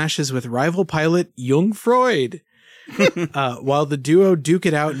 Kazumi clashes with rival pilot Jung Freud. While the duo duke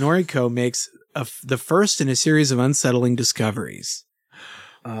it out, Noriko makes the first in a series of unsettling discoveries.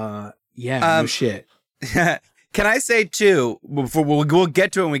 No shit. Can I say too? Before we'll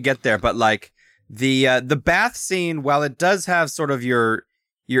get to it when we get there, but like the bath scene, while it does have sort of your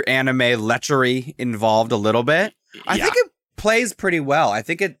anime lechery involved a little bit, I think it plays pretty well. I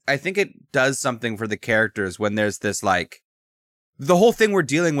think it does something for the characters when there's this like the whole thing we're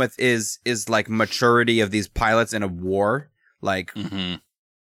dealing with is like maturity of these pilots in a war, like. Mm-hmm.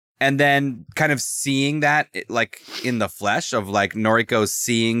 And then kind of seeing that like in the flesh of like Noriko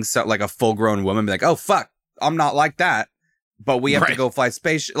seeing like a full grown woman be like, oh, fuck, I'm not like that. But we have to go fly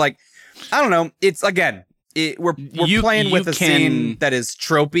space. Like, I don't know. It's again, we're playing with a scene that is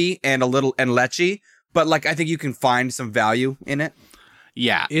tropey and a little and lechy. But like, I think you can find some value in it.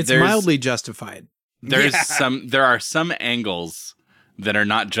 Yeah. It's mildly justified. There are some angles that are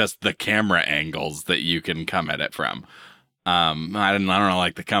not just the camera angles that you can come at it from. I don't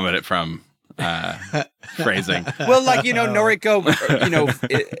like the come at it from phrasing. Well, like, Noriko,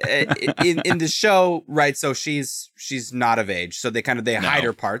 in the show, right? So she's not of age, so they hide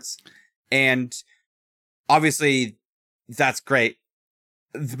her parts, and obviously that's great.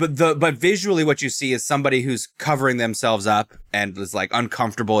 But visually, what you see is somebody who's covering themselves up and is like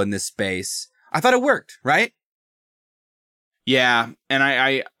uncomfortable in this space. I thought it worked, right? Yeah, and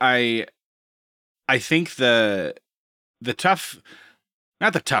I think not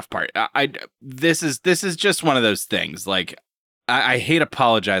the tough part. This is just one of those things. Like, I hate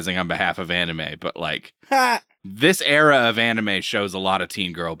apologizing on behalf of anime, but like this era of anime shows a lot of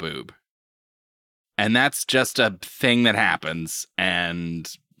teen girl boob, and that's just a thing that happens. And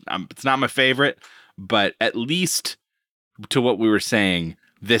it's not my favorite, but at least to what we were saying,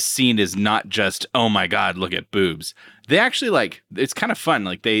 this scene is not just, oh my God, look at boobs. They actually it's kind of fun.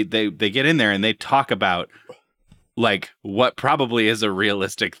 Like they get in there and they talk about like what probably is a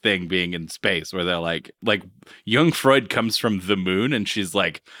realistic thing being in space, where they're like Jung Freud comes from the moon and she's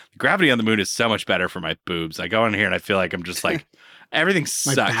like, gravity on the moon is so much better for my boobs. I go in here and I feel like I'm just like, everything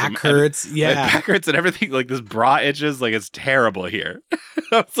sucks. My back hurts. My back hurts and everything. Like this bra itches. Like it's terrible here.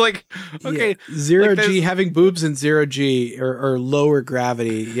 It's like, okay. Yeah. Zero G, having boobs in 0G or lower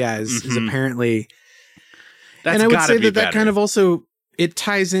gravity. Yeah. Is apparently. And I would say that kind of also, it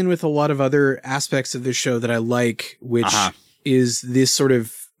ties in with a lot of other aspects of the show that I like, which is this sort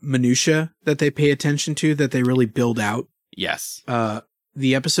of minutia that they pay attention to, that they really build out. Yes.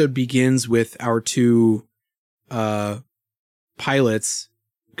 The episode begins with our two pilots,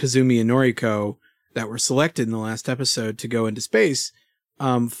 Kazumi and Noriko, that were selected in the last episode to go into space,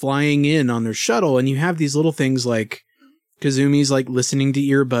 flying in on their shuttle. And you have these little things like Kazumi's like listening to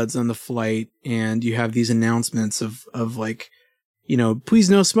earbuds on the flight, and you have these announcements of like, you know, please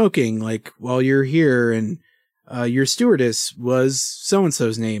no smoking, like while you're here, and your stewardess was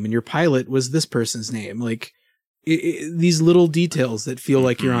so-and-so's name, and your pilot was this person's name. Like these little details that feel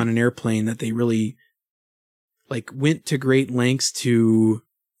like you're on an airplane that they really like went to great lengths to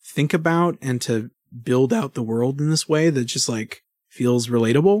think about and to build out the world in this way that just like feels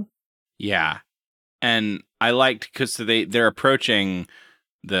relatable. Yeah. And I liked because they're approaching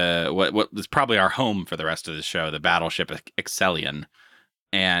what is probably our home for the rest of the show, the battleship Excellion.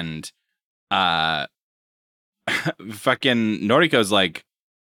 And fucking Noriko's like,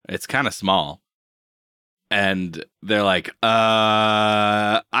 it's kind of small. And they're like,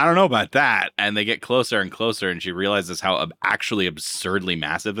 I don't know about that. And they get closer and closer, and she realizes how actually absurdly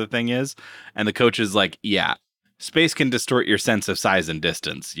massive the thing is. And the coach is like, yeah, space can distort your sense of size and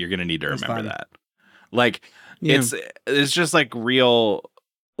distance. You're going to need to remember that. Like, it's just like real,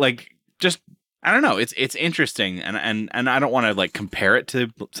 like, just, I don't know. It's interesting. And I don't want to like compare it to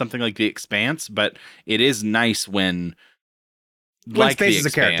something like The Expanse, but it is nice when like space is The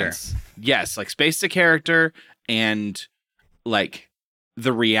a character. Expanse. Yes, like space is a character, and like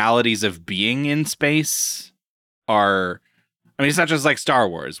the realities of being in space are, I mean, it's not just like Star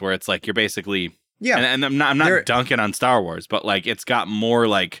Wars where it's like you're basically, and I'm not dunking on Star Wars, but like it's got more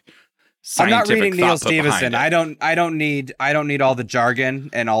like scientific. I'm not reading Neil thought put behind Stephenson. it. I don't need all the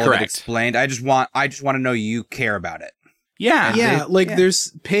jargon and all of it explained. I just want to know you care about it. Yeah,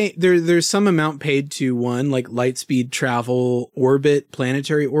 there's some amount paid to one, like light speed travel, orbit,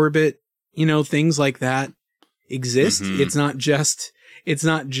 planetary orbit, you know, things like that exist. Mhm. It's not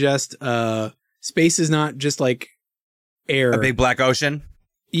just space is not just like air. A big black ocean.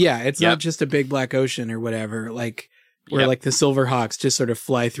 Yeah, it's not just a big black ocean or whatever, like where like the Silverhawks just sort of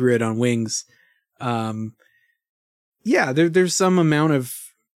fly through it on wings. There's some amount of,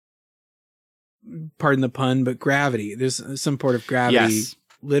 pardon the pun, but gravity. There's some part of gravity,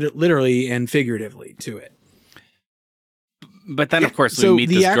 literally and figuratively, to it. But then, of course, we meet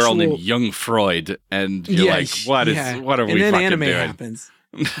this girl named Young Freud, and you're like, what are we and fucking then anime doing? happens.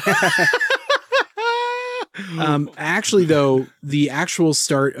 Actually, though, the actual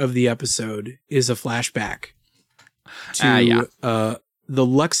start of the episode is a flashback to the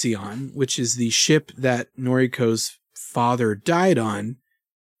Luxion, which is the ship that Noriko's father died on.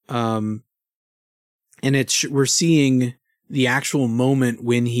 And we're seeing the actual moment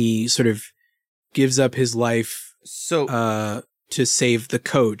when he sort of gives up his life to save the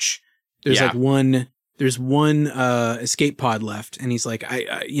coach. There's there's one escape pod left, and he's like,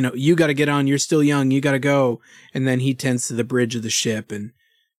 I you got to get on. You're still young. You got to go. And then he tends to the bridge of the ship. And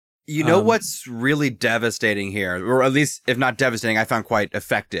you know what's really devastating here, or at least if not devastating, I found quite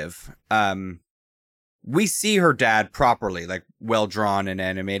effective. We see her dad properly, like well drawn and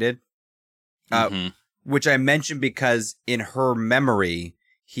animated. Which I mentioned because in her memory,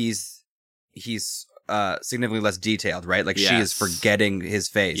 he's significantly less detailed, right? Like she is forgetting his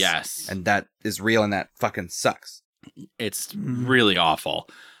face. Yes. And that is real, and that fucking sucks. It's really awful.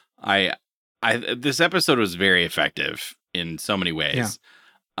 This episode was very effective in so many ways.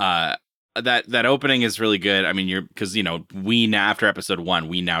 That opening is really good. I mean, because after episode 1,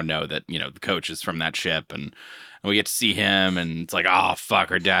 we now know that, the coach is from that ship, and we get to see him, and it's like, oh fuck,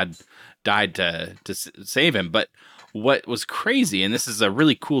 her dad died to save him. But what was crazy, and this is a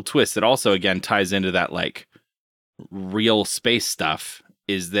really cool twist that also again ties into that like real space stuff,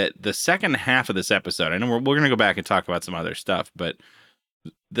 is that the second half of this episode, I know we're going to go back and talk about some other stuff, but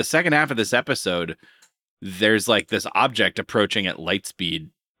the second half of this episode, there's like this object approaching at light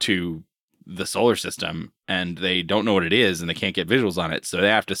speed to the solar system, and they don't know what it is, and they can't get visuals on it, so they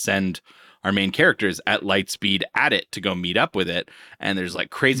have to send our main characters at light speed at it to go meet up with it. And there's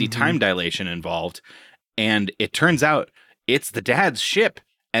like crazy time dilation involved. And it turns out it's the dad's ship,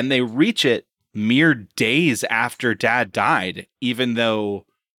 and they reach it mere days after dad died, even though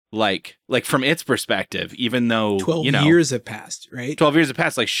like from its perspective, even though 12 years have passed, right? 12 years have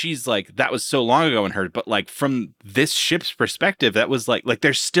passed. Like she's like, that was so long ago in her, but like from this ship's perspective, that was like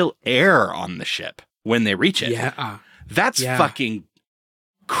there's still air on the ship when they reach it. Yeah. That's fucking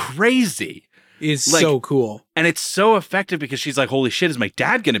crazy. It's like, so cool. And it's so effective because she's like, holy shit, is my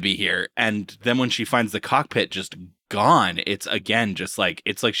dad going to be here? And then when she finds the cockpit just gone, it's again, just like,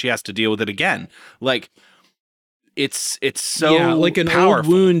 it's like she has to deal with it again. Like it's so like an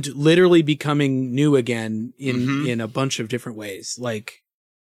powerful. old wound literally becoming new again in a bunch of different ways. Like,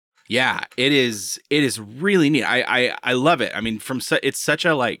 yeah, it is really neat. I love it. I mean, it's such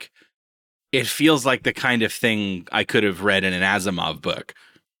a like, it feels like the kind of thing I could have read in an Asimov book.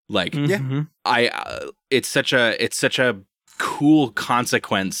 Like, it's such a cool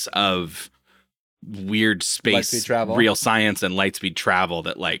consequence of weird space Lightspeed travel. real science and lightspeed travel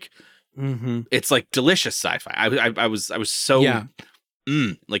that like it's like delicious sci-fi. I was so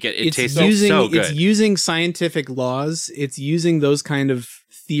like it tastes so good. It's using scientific laws. It's using those kind of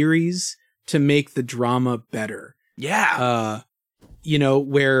theories to make the drama better. Yeah.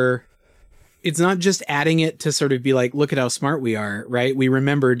 Where it's not just adding it to sort of be like, look at how smart we are, right? We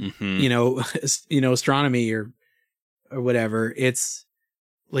remembered, astronomy or whatever. It's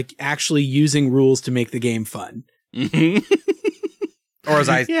like actually using rules to make the game fun. Or as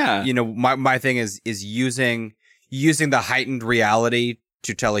my thing is using the heightened reality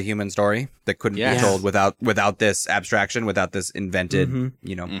to tell a human story that couldn't be told without this abstraction, without this invented,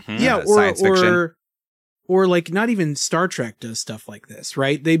 science fiction. Or like not even Star Trek does stuff like this,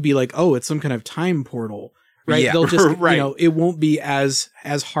 right? They'd be like, oh, it's some kind of time portal, right? Yeah. They'll just, it won't be as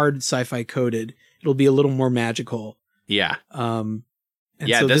hard sci-fi coded. It'll be a little more magical. Yeah. So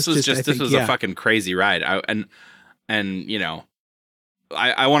this was a fucking crazy ride. I want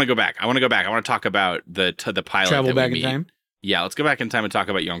to go back. I want to talk about the pilot. Travel back in time? Yeah, let's go back in time and talk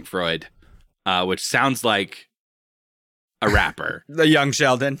about young Freud, which sounds like a rapper. The young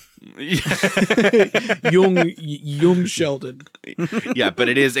Sheldon. young Sheldon. Yeah, but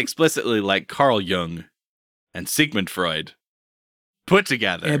it is explicitly like Carl Jung and Sigmund Freud put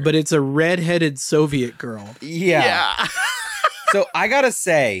together. Yeah, but it's a red-headed Soviet girl. Yeah. So I gotta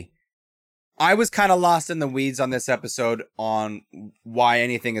say, I was kind of lost in the weeds on this episode on why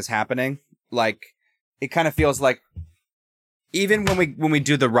anything is happening. Like, it kind of feels like even when we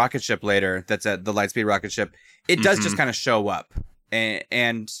do the rocket ship later, that's at the Lightspeed rocket ship, it does just kind of show up,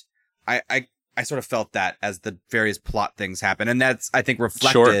 and I sort of felt that as the various plot things happen, and that's I think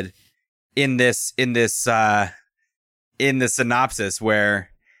reflected in the synopsis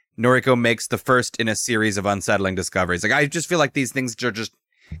where Noriko makes the first in a series of unsettling discoveries. Like I just feel like these things are just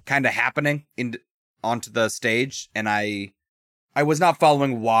kind of happening onto the stage, and I was not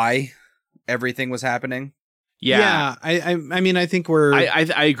following why everything was happening. Yeah. I mean, I think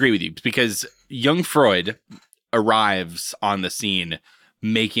I agree with you, because young Freud arrives on the scene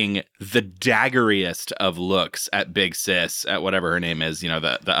making the daggeriest of looks at Big Sis, at whatever her name is,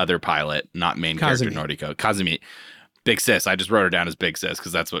 the other pilot, not main character Noriko. Kazumi. Big Sis. I just wrote her down as Big Sis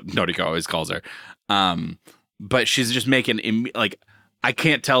because that's what Noriko always calls her. But she's just making, like, I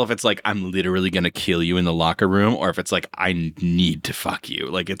can't tell if it's like, I'm literally going to kill you in the locker room, or if it's like, I need to fuck you.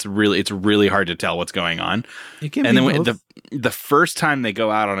 Like, it's really hard to tell what's going on. It can and be then both. the first time they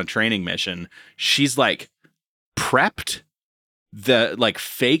go out on a training mission, she's like prepped the like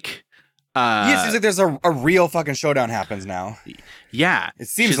fake. Yeah, it seems like there's a real fucking showdown happens now. Yeah. It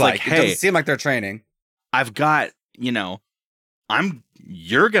seems she's like, hey, it doesn't seem like they're training. I've got,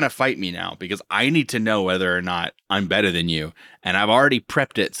 you're going to fight me now because I need to know whether or not I'm better than you. And I've already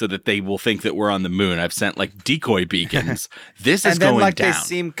prepped it so that they will think that we're on the moon. I've sent like decoy beacons. This is going down. And then they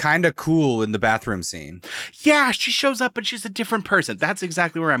seem kind of cool in the bathroom scene. Yeah, she shows up, but she's a different person. That's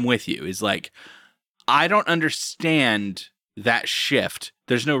exactly where I'm with you. Is like, I don't understand that shift.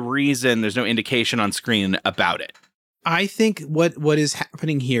 There's no reason, there's no indication on screen about it. I think what is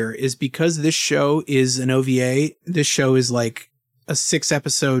happening here is because this show is an OVA, this show is like a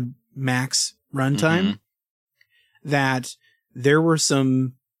 6-episode max runtime, that there were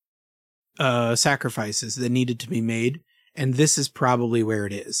some sacrifices that needed to be made, and this is probably where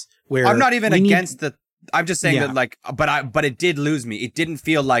it is. Where I'm not even against I'm just saying that, like, but it did lose me. It didn't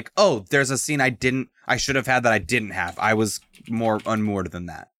feel like, oh, there's a scene I should have had that I didn't have. I was more unmoored than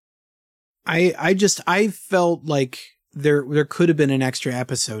that. I felt like there could have been an extra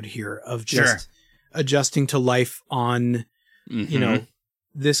episode here of just adjusting to life on,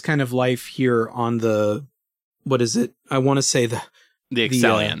 this kind of life here on the, what is it? I want to say the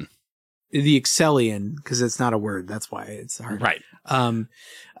Excellion. The Excellion, because it's not a word. That's why it's hard. Right.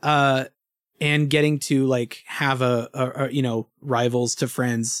 And getting to like have a rivals to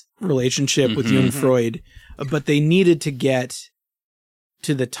friends relationship with young Freud, but they needed to get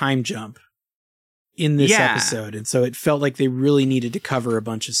to the time jump in this episode, and so it felt like they really needed to cover a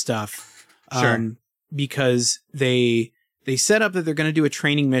bunch of stuff. Because they set up that they're going to do a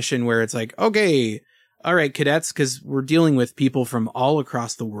training mission where it's like, okay, all right, cadets, because we're dealing with people from all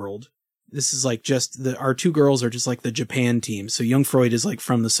across the world. This is like just our two girls are just like the Japan team. So young Freud is like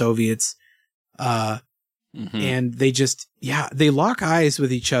from the Soviets. And they just, they lock eyes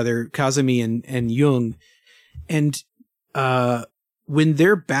with each other, Kazumi and Jung. And, when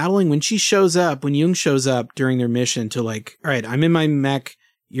they're battling, when Jung shows up during their mission to like, all right, I'm in my mech,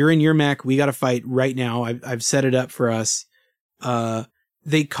 you're in your mech, we got to fight right now. I've set it up for us.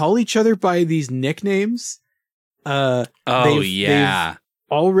 They call each other by these nicknames yeah. they've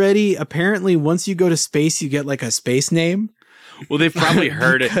already, apparently, once you go to space, you get like a space name. Well, they've probably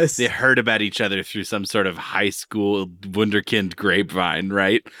heard it. Because- They heard about each other through some sort of high school wunderkind grapevine,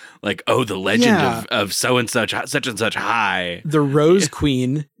 right? Like, oh, the legend of so and such and such high. The Rose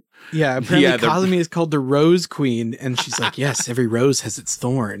Queen. Yeah, apparently Yeah, Kazumi is called the Rose Queen, and she's like, yes, every rose has its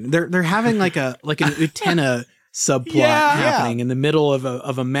thorn. They're having like an Utena subplot happening in the middle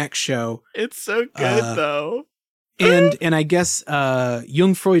of a mech show. It's so good though. And I guess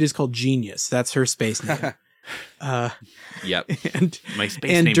Jung Freud is called Genius. That's her space name. Yep. And My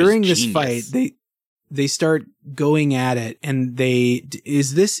space and name during is this Genius. fight, they start going at it, and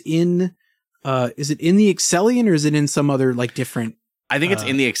is it in the Excellion or is it in some other like different? I think it's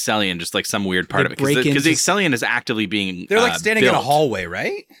in the Excellion, just like some weird part they of it, break because the into- Excellion is actively being They're like standing in a built. hallway,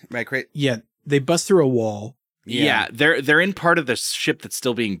 right? Right. Yeah, they bust through a wall. Yeah, they're in part of the ship that's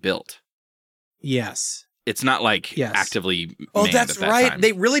still being built. Yes. It's not like Yes. actively. Oh, manned that's at that right. time.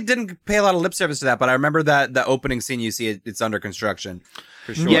 They really didn't pay a lot of lip service to that, but I remember that the opening scene you see it's under construction.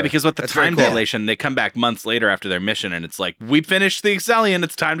 For sure. Yeah, because with the That's very time cool. dilation, they come back months later after their mission, and it's like, we finished the Excellion.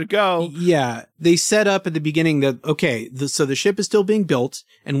 It's time to go. Yeah, they set up at the beginning that, okay, so the ship is still being built,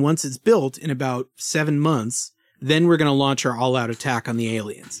 and once it's built in about 7 months, then we're going to launch our all-out attack on the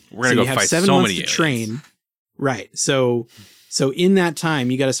aliens. We're gonna so go you have fight 7 so months many to aliens. train. Right. So in that time,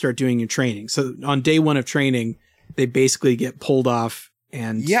 you got to start doing your training. So on day 1 of training, they basically get pulled off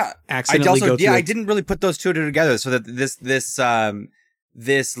and accidentally go through. I didn't really put those two together, so that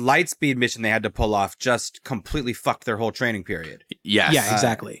this light speed mission they had to pull off just completely fucked their whole training period. Yes. Yeah,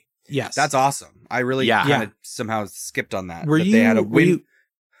 exactly. Yes. That's awesome. I really Yeah. kind of somehow skipped on that. Were that you, they had a were win. you,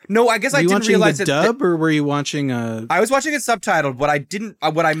 No, I guess were I you didn't watching realize the it. dub, or were you watching I was watching it subtitled.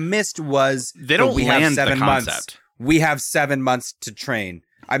 What I missed was They don't we have land the 7 months. concept. We have 7 months to train.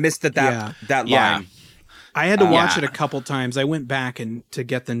 I missed that line. Yeah. I had to watch Yeah. it a couple times. I went back to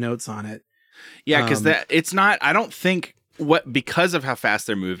get the notes on it. Yeah, because it's not. I don't think because of how fast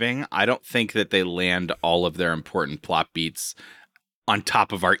they're moving. I don't think that they land all of their important plot beats on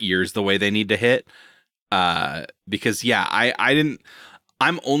top of our ears the way they need to hit. Because I didn't.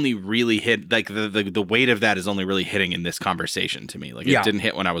 I'm only really hit like the weight of that is only really hitting in this conversation to me. Like it didn't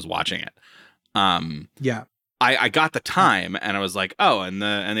hit when I was watching it. Yeah. I got the time and I was like, oh, and the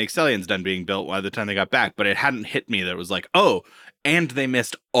Excellion's done being built by the time they got back, but it hadn't hit me that it was like, oh, and they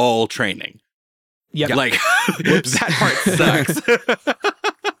missed all training. Yeah. Like that part sucks.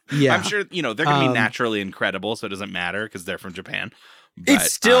 Yeah. I'm sure, they're going to be naturally incredible, so it doesn't matter because they're from Japan.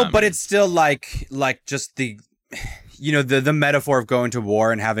 It's still like just the, the metaphor of going to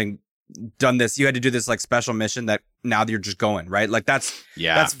war and having done this. You had to do this like special mission that now you're just going, right? Like that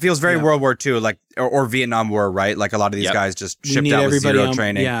feels very World War II, like or Vietnam War, right? Like a lot of these guys just shipped out with zero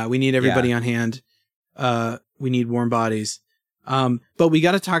training. Yeah, we need everybody on hand. We need warm bodies. But we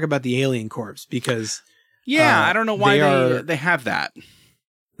got to talk about the alien corpse because I don't know why they have that.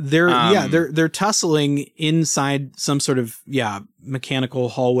 They're tussling inside some sort of mechanical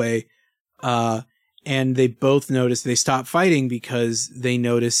hallway, and they both notice they stop fighting because they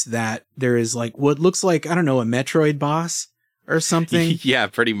notice that there is like what looks like, I don't know, a Metroid boss or something. Yeah,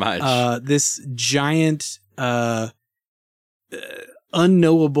 pretty much. This giant,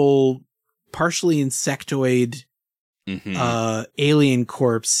 unknowable, partially insectoid, alien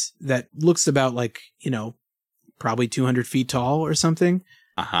corpse that looks about like, probably 200 feet tall or something.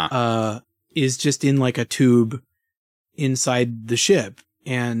 Is just in like a tube inside the ship,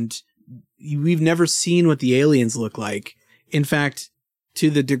 and we've never seen what the aliens look like. In fact,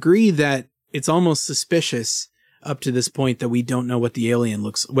 to the degree that it's almost suspicious up to this point that we don't know what the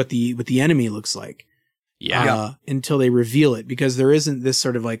enemy looks like. Until they reveal it, because there isn't this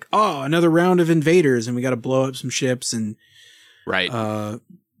sort of like, oh, another round of invaders and we got to blow up some ships and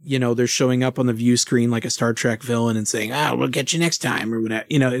they're showing up on the view screen like a Star Trek villain and saying, we'll get you next time or whatever.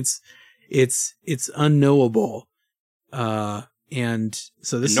 It's unknowable. And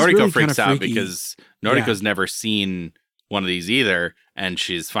so this Noriko is really freaks kind of out freaky. because Noriko's never seen one of these either. And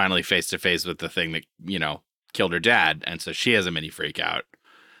she's finally face to face with the thing that, killed her dad. And so she has a mini freak out.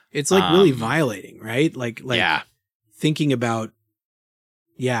 It's like really violating, right? Like thinking about,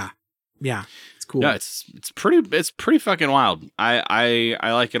 it's cool. No, it's pretty fucking wild. I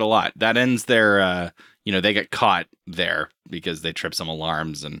like it a lot. That ends their, they get caught there because they trip some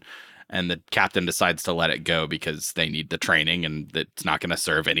alarms and the captain decides to let it go because they need the training and it's not going to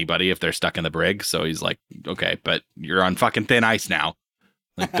serve anybody if they're stuck in the brig. So he's like, okay, but you're on fucking thin ice now.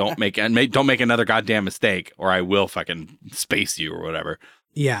 Like, don't make another goddamn mistake or I will fucking space you or whatever.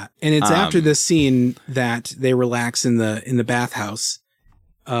 Yeah, and it's after this scene that they relax in the bathhouse.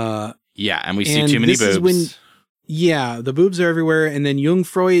 And we see too many boobs. Yeah, the boobs are everywhere, and then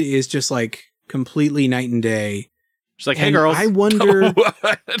Jungfreud is just like completely night and day. She's like, hey, And girls. I wonder...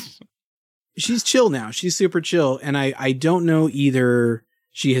 What? She's chill now. She's super chill. And I don't know either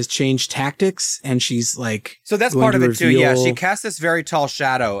she has changed tactics and she's like... So that's part of it too. Yeah, she casts this very tall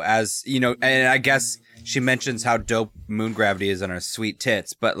shadow as, you know, and I guess she mentions how dope moon gravity is on her sweet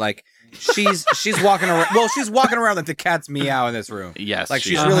tits, but like she's walking around. Well, she's walking around like the cat's meow in this room. Yes. Like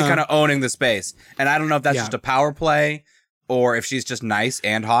she's really kind of owning the space. And I don't know if that's just a power play or if she's just nice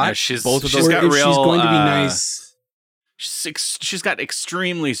and hot. Yeah, she's Or if got real, she's going to be nice... She's got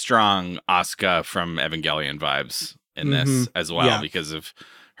extremely strong Asuka from Evangelion vibes in this as well because of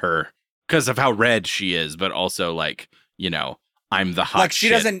how red she is, but also like, you know, I'm the hot like she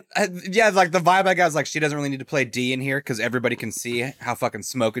shit. doesn't like the vibe I got is like she doesn't really need to play D in here because everybody can see how fucking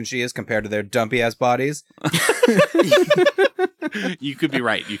smoking she is compared to their dumpy ass bodies. You could be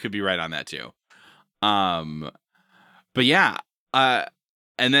right. You could be right on that too. But yeah,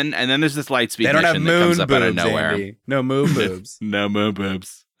 and then there's this Lightspeed they don't have mission moon that comes up boobs, out of nowhere. Andy. No moon boobs. No moon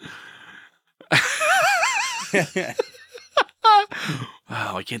boobs.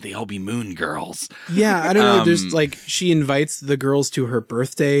 Oh, why can't they all be moon girls? Yeah, I don't know. There's like she invites the girls to her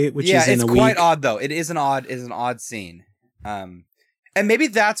birthday, which is in a week. It's quite odd though. It is an odd scene. And maybe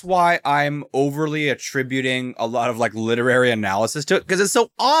that's why I'm overly attributing a lot of like literary analysis to it because it's so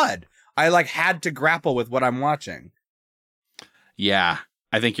odd. I like had to grapple with what I'm watching. Yeah,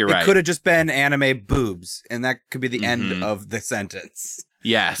 I think you're right. It could have just been anime boobs, and that could be the end of the sentence.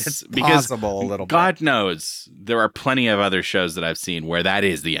 Yes, it's because possible a little bit. God knows there are plenty of other shows that I've seen where that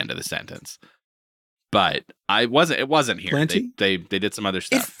is the end of the sentence. But it wasn't here. Plenty? They did some other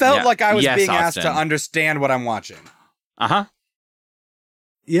stuff. It felt like I was being asked Austin. to understand what I'm watching. Uh-huh.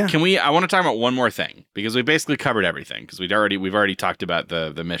 Yeah. I want to talk about one more thing because we basically covered everything because we've already talked about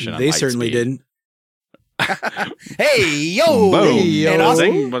the mission on They certainly Lightspeed. didn't. Hey yo, Boom. Hey, yo. And,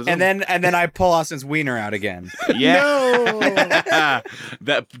 Zing. and then I pull Austin's wiener out again. Yeah.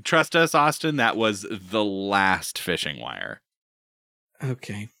 Trust us, Austin, that was the last fishing wire.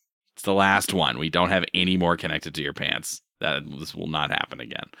 Okay. It's the last one. We don't have any more connected to your pants. This will not happen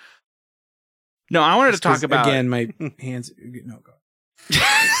again. No, I wanted to talk about again. My hands. No, go.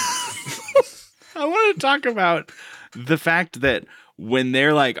 I wanted to talk about the fact that when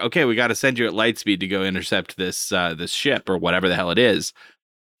they're like, okay, we got to send you at light speed to go intercept this ship or whatever the hell it is,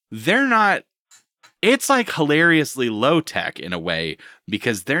 they're not. It's like hilariously low tech in a way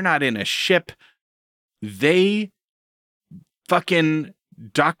because they're not in a ship. They fucking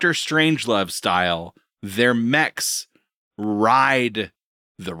Doctor Strangelove style. Their mechs ride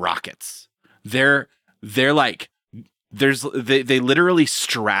the rockets. They're like they literally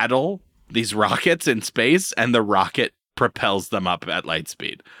straddle these rockets in space, and the rocket propels them up at light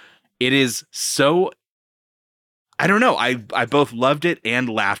speed. It is so. I don't know. I both loved it and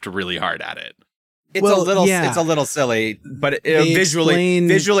laughed really hard at it. It's a little silly, but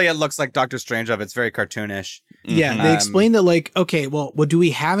visually it looks like Doctor Strangelove. It's very cartoonish. Yeah, they explain that like, okay, well, do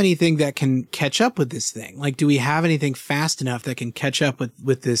we have anything that can catch up with this thing? Like, do we have anything fast enough that can catch up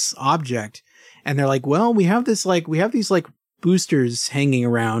with this object? And they're like, well, we have these like boosters hanging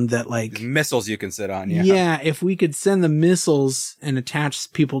around that like missiles you can sit on. Yeah. Yeah, if we could send the missiles and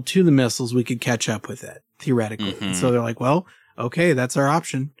attach people to the missiles, we could catch up with it theoretically. And so they're like, well, okay, that's our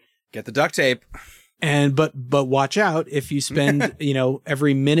option. Get the duct tape. And but watch out if you spend,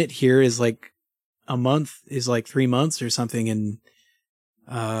 every minute here is like a month is like 3 months or something. And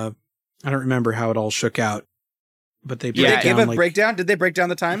I don't remember how it all shook out, but they break Did they down, give a breakdown? Did they break down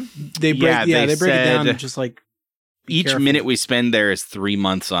the time? They break it down and just like each careful. minute we spend there is 3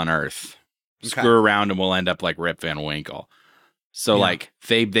 months on Earth. Okay. Screw around and we'll end up like Rip Van Winkle. So like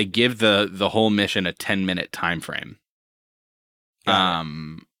they give the whole mission a 10-minute time frame.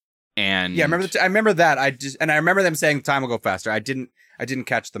 And yeah, I remember that. I remember them saying time will go faster. I didn't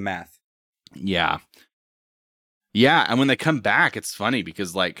catch the math. Yeah. Yeah, and when they come back, it's funny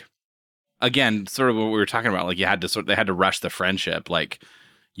because like again, sort of what we were talking about, like they had to rush the friendship. Like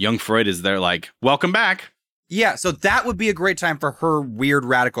young Freud is there like, welcome back. Yeah, so that would be a great time for her weird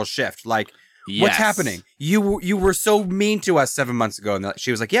radical shift. Like, what's happening? You were so mean to us 7 months ago, and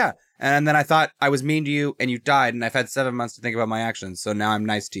she was like, yeah. And then I thought I was mean to you, and you died, and I've had 7 months to think about my actions, so now I'm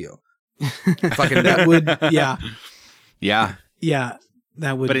nice to you. Fucking that would, yeah,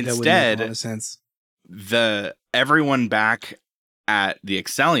 that would. But instead, make a lot of sense. Everyone back at the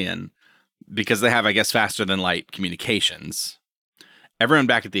Excellion, because they have, I guess, faster than light communications. Everyone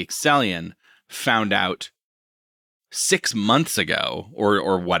back at the Excellion found out 6 months ago,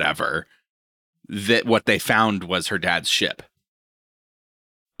 or whatever, that what they found was her dad's ship.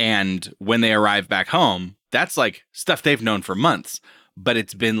 And when they arrive back home, that's like stuff they've known for months, but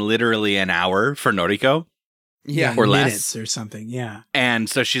it's been literally an hour for Noriko. Yeah, or minutes less or something. Yeah. And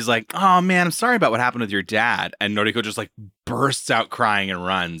so she's like, oh man, I'm sorry about what happened with your dad. And Noriko just like bursts out crying and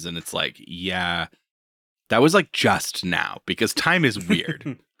runs. And it's like, yeah, that was like just now because time is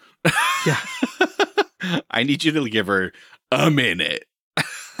weird. Yeah. I need you to give her a minute.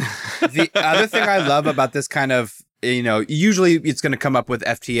 The other thing I love about this kind of, usually it's going to come up with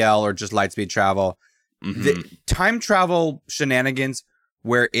FTL or just lightspeed travel. Mm-hmm. The time travel shenanigans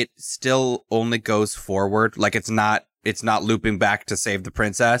where it still only goes forward, like it's not looping back to save the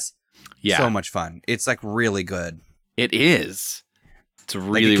princess. Yeah, so much fun. It's like really good. It is. It's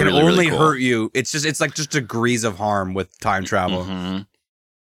really like it can really, only really cool. hurt you. It's like just degrees of harm with time travel. Mm-hmm.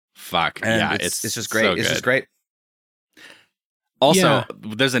 Fuck and yeah! It's just great. So it's good. Just great. Also,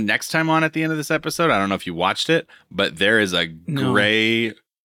 there's a next time on at the end of this episode. I don't know if you watched it, but there is a gray,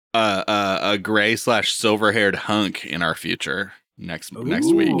 a gray/silver haired hunk in our future next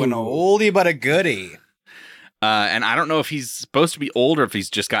week. An oldie but a goodie. And I don't know if he's supposed to be old or if he's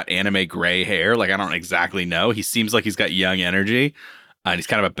just got anime gray hair. Like I don't exactly know. He seems like he's got young energy, and he's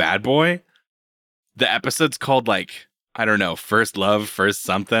kind of a bad boy. The episode's called like, I don't know, first love, first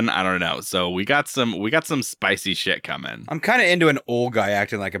something. I don't know. So we got some spicy shit coming. I'm kind of into an old guy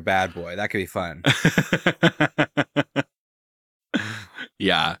acting like a bad boy. That could be fun.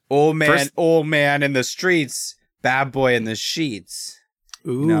 Yeah. Old man in the streets, bad boy in the sheets.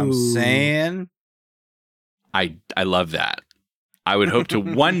 Ooh. You know what I'm saying? I love that. I would hope to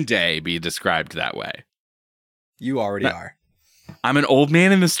one day be described that way. You already are. I'm an old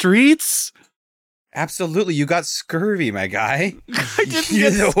man in the streets? Absolutely. You got scurvy, my guy. I didn't You're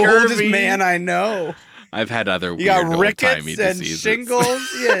get the scurvy. oldest man I know. I've had other You weird got rickets old-timey and diseases. shingles.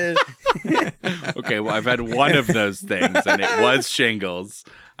 Yeah. Okay, well, I've had one of those things, and it was shingles.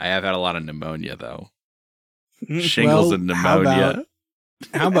 I have had a lot of pneumonia, though. Shingles and pneumonia.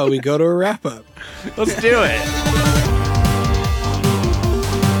 How about we go to a wrap-up? Let's do it.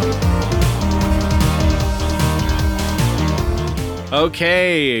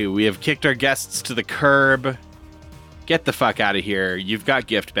 Okay, we have kicked our guests to the curb. Get the fuck out of here. You've got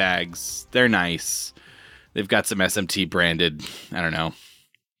gift bags. They're nice. They've got some SMT branded, I don't know,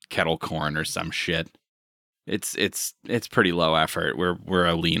 kettle corn or some shit. It's pretty low effort. We're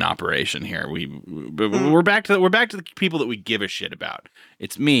a lean operation here. We're back to the people that we give a shit about.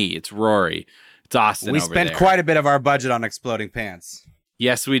 It's me. It's Rory. It's Austin. We over spent there. quite a bit of our budget on exploding pants.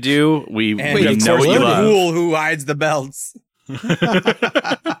 Yes, we do. We And know of what course, you the love. fool who hides the belts.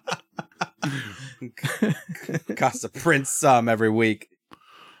 Costs a prince sum every week.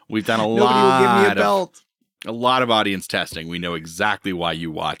 We've done Nobody will give me a belt. A lot of audience testing. We know exactly why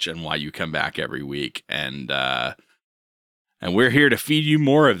you watch and why you come back every week, and we're here to feed you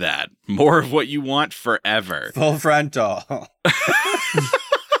more of that, more of what you want forever. Full frontal.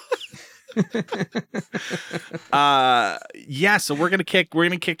 Yeah. So we're gonna kick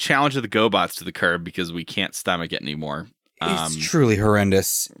Challenge of the GoBots to the curb because we can't stomach it anymore. It's truly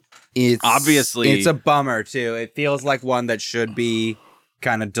horrendous. It's obviously a bummer too. It feels like one that should be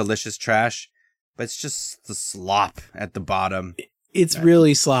kind of delicious trash, but it's just the slop at the bottom. It's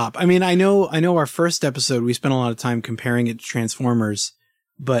really slop. I mean, I know our first episode, we spent a lot of time comparing it to Transformers,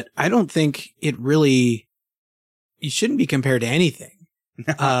 but I don't think it shouldn't be compared to anything.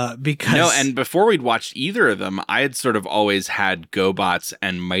 Because no, and before we'd watched either of them, I had sort of always had GoBots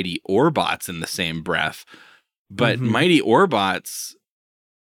and Mighty Orbots in the same breath. But Mighty Orbots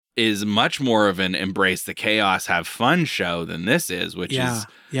is much more of an embrace the chaos, have fun show than this is, which is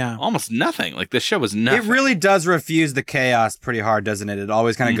almost nothing. Like this show was nothing. It really does refuse the chaos pretty hard, doesn't it? It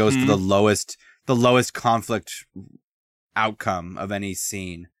always kind of goes for the lowest conflict outcome of any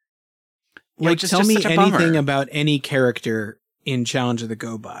scene. Like, tell me anything about any character in Challenge of the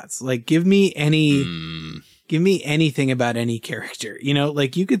GoBots. Like, give me anything about any character. You know,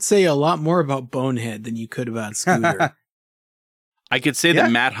 like you could say a lot more about Bonehead than you could about Scooter. I could say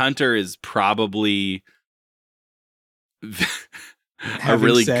that Matt Hunter is probably having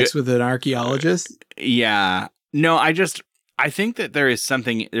really sex with an archaeologist. Yeah. No, I think that there's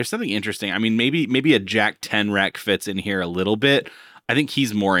something interesting. I mean, maybe a Jack Tenrec fits in here a little bit. I think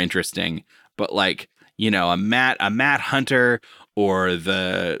he's more interesting, but like, you know, a Matt Hunter or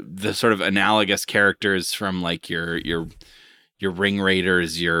the sort of analogous characters from like your Ring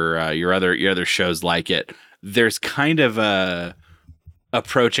Raiders, your other shows like it. There's kind of a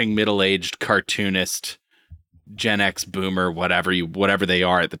approaching middle-aged cartoonist Gen X boomer, whatever they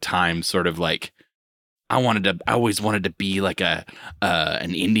are at the time, sort of like I always wanted to be like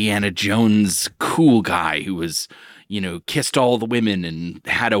an Indiana Jones cool guy who was, kissed all the women and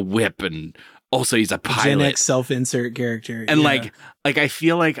had a whip, and also he's a pilot. Gen X self-insert character. And like I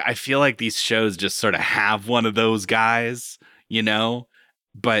feel like these shows just sort of have one of those guys,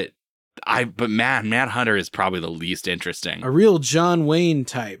 but Mad Hunter is probably the least interesting. A real John Wayne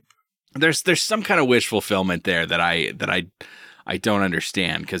type. There's some kind of wish fulfillment there that I don't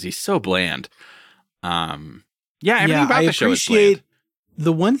understand because he's so bland. Everything about the show is bland.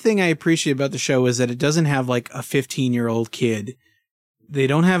 The one thing I appreciate about the show is that it doesn't have like a 15-year-old kid. They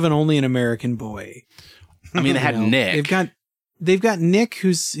don't have Only an American Boy. I mean, they had Nick. They've got Nick,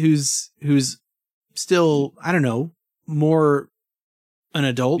 who's still, I don't know, more an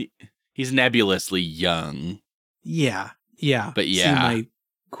adult. He's nebulously young. Yeah. But See my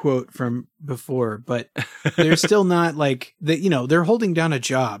quote from before, but they're still not like that. They're holding down a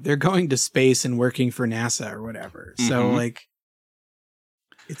job. They're going to space and working for NASA or whatever. Mm-hmm. So like,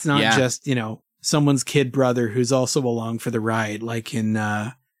 it's not just someone's kid brother who's also along for the ride, like in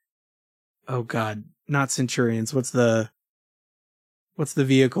oh god, not Centurions. What's the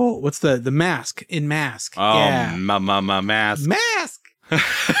vehicle? What's the Mask in Mask? Oh, yeah. Mask.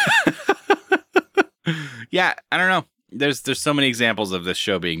 Yeah, I don't know. There's so many examples of this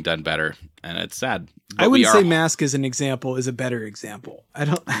show being done better, and it's sad. But I wouldn't say Mask as an example is a better example. I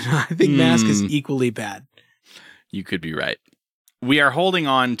think Mask is equally bad. You could be right. We are holding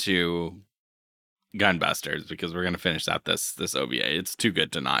on to Gunbusters because we're going to finish out this OVA. It's too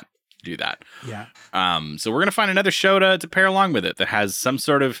good to not do that. Yeah. So we're going to find another show to pair along with it that has some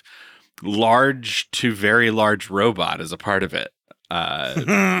sort of large to very large robot as a part of it.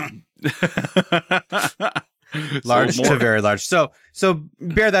 Large to very large. So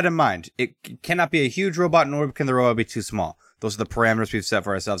bear that in mind. It cannot be a huge robot, nor can the robot be too small. Those are the parameters we've set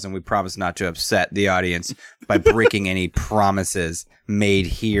for ourselves, and we promise not to upset the audience by breaking any promises made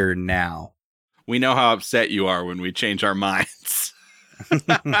here now. We know how upset you are when we change our minds.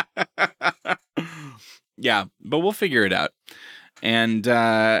 Yeah, but we'll figure it out. And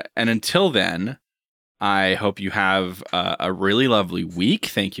until then, I hope you have a really lovely week.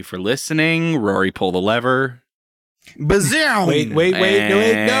 Thank you for listening. Rory, pull the lever. Bazoom! Wait,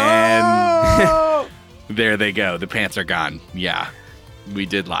 no! There they go. The pants are gone. Yeah, we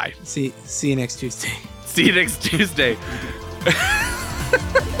did lie. See you next Tuesday. See you next Tuesday.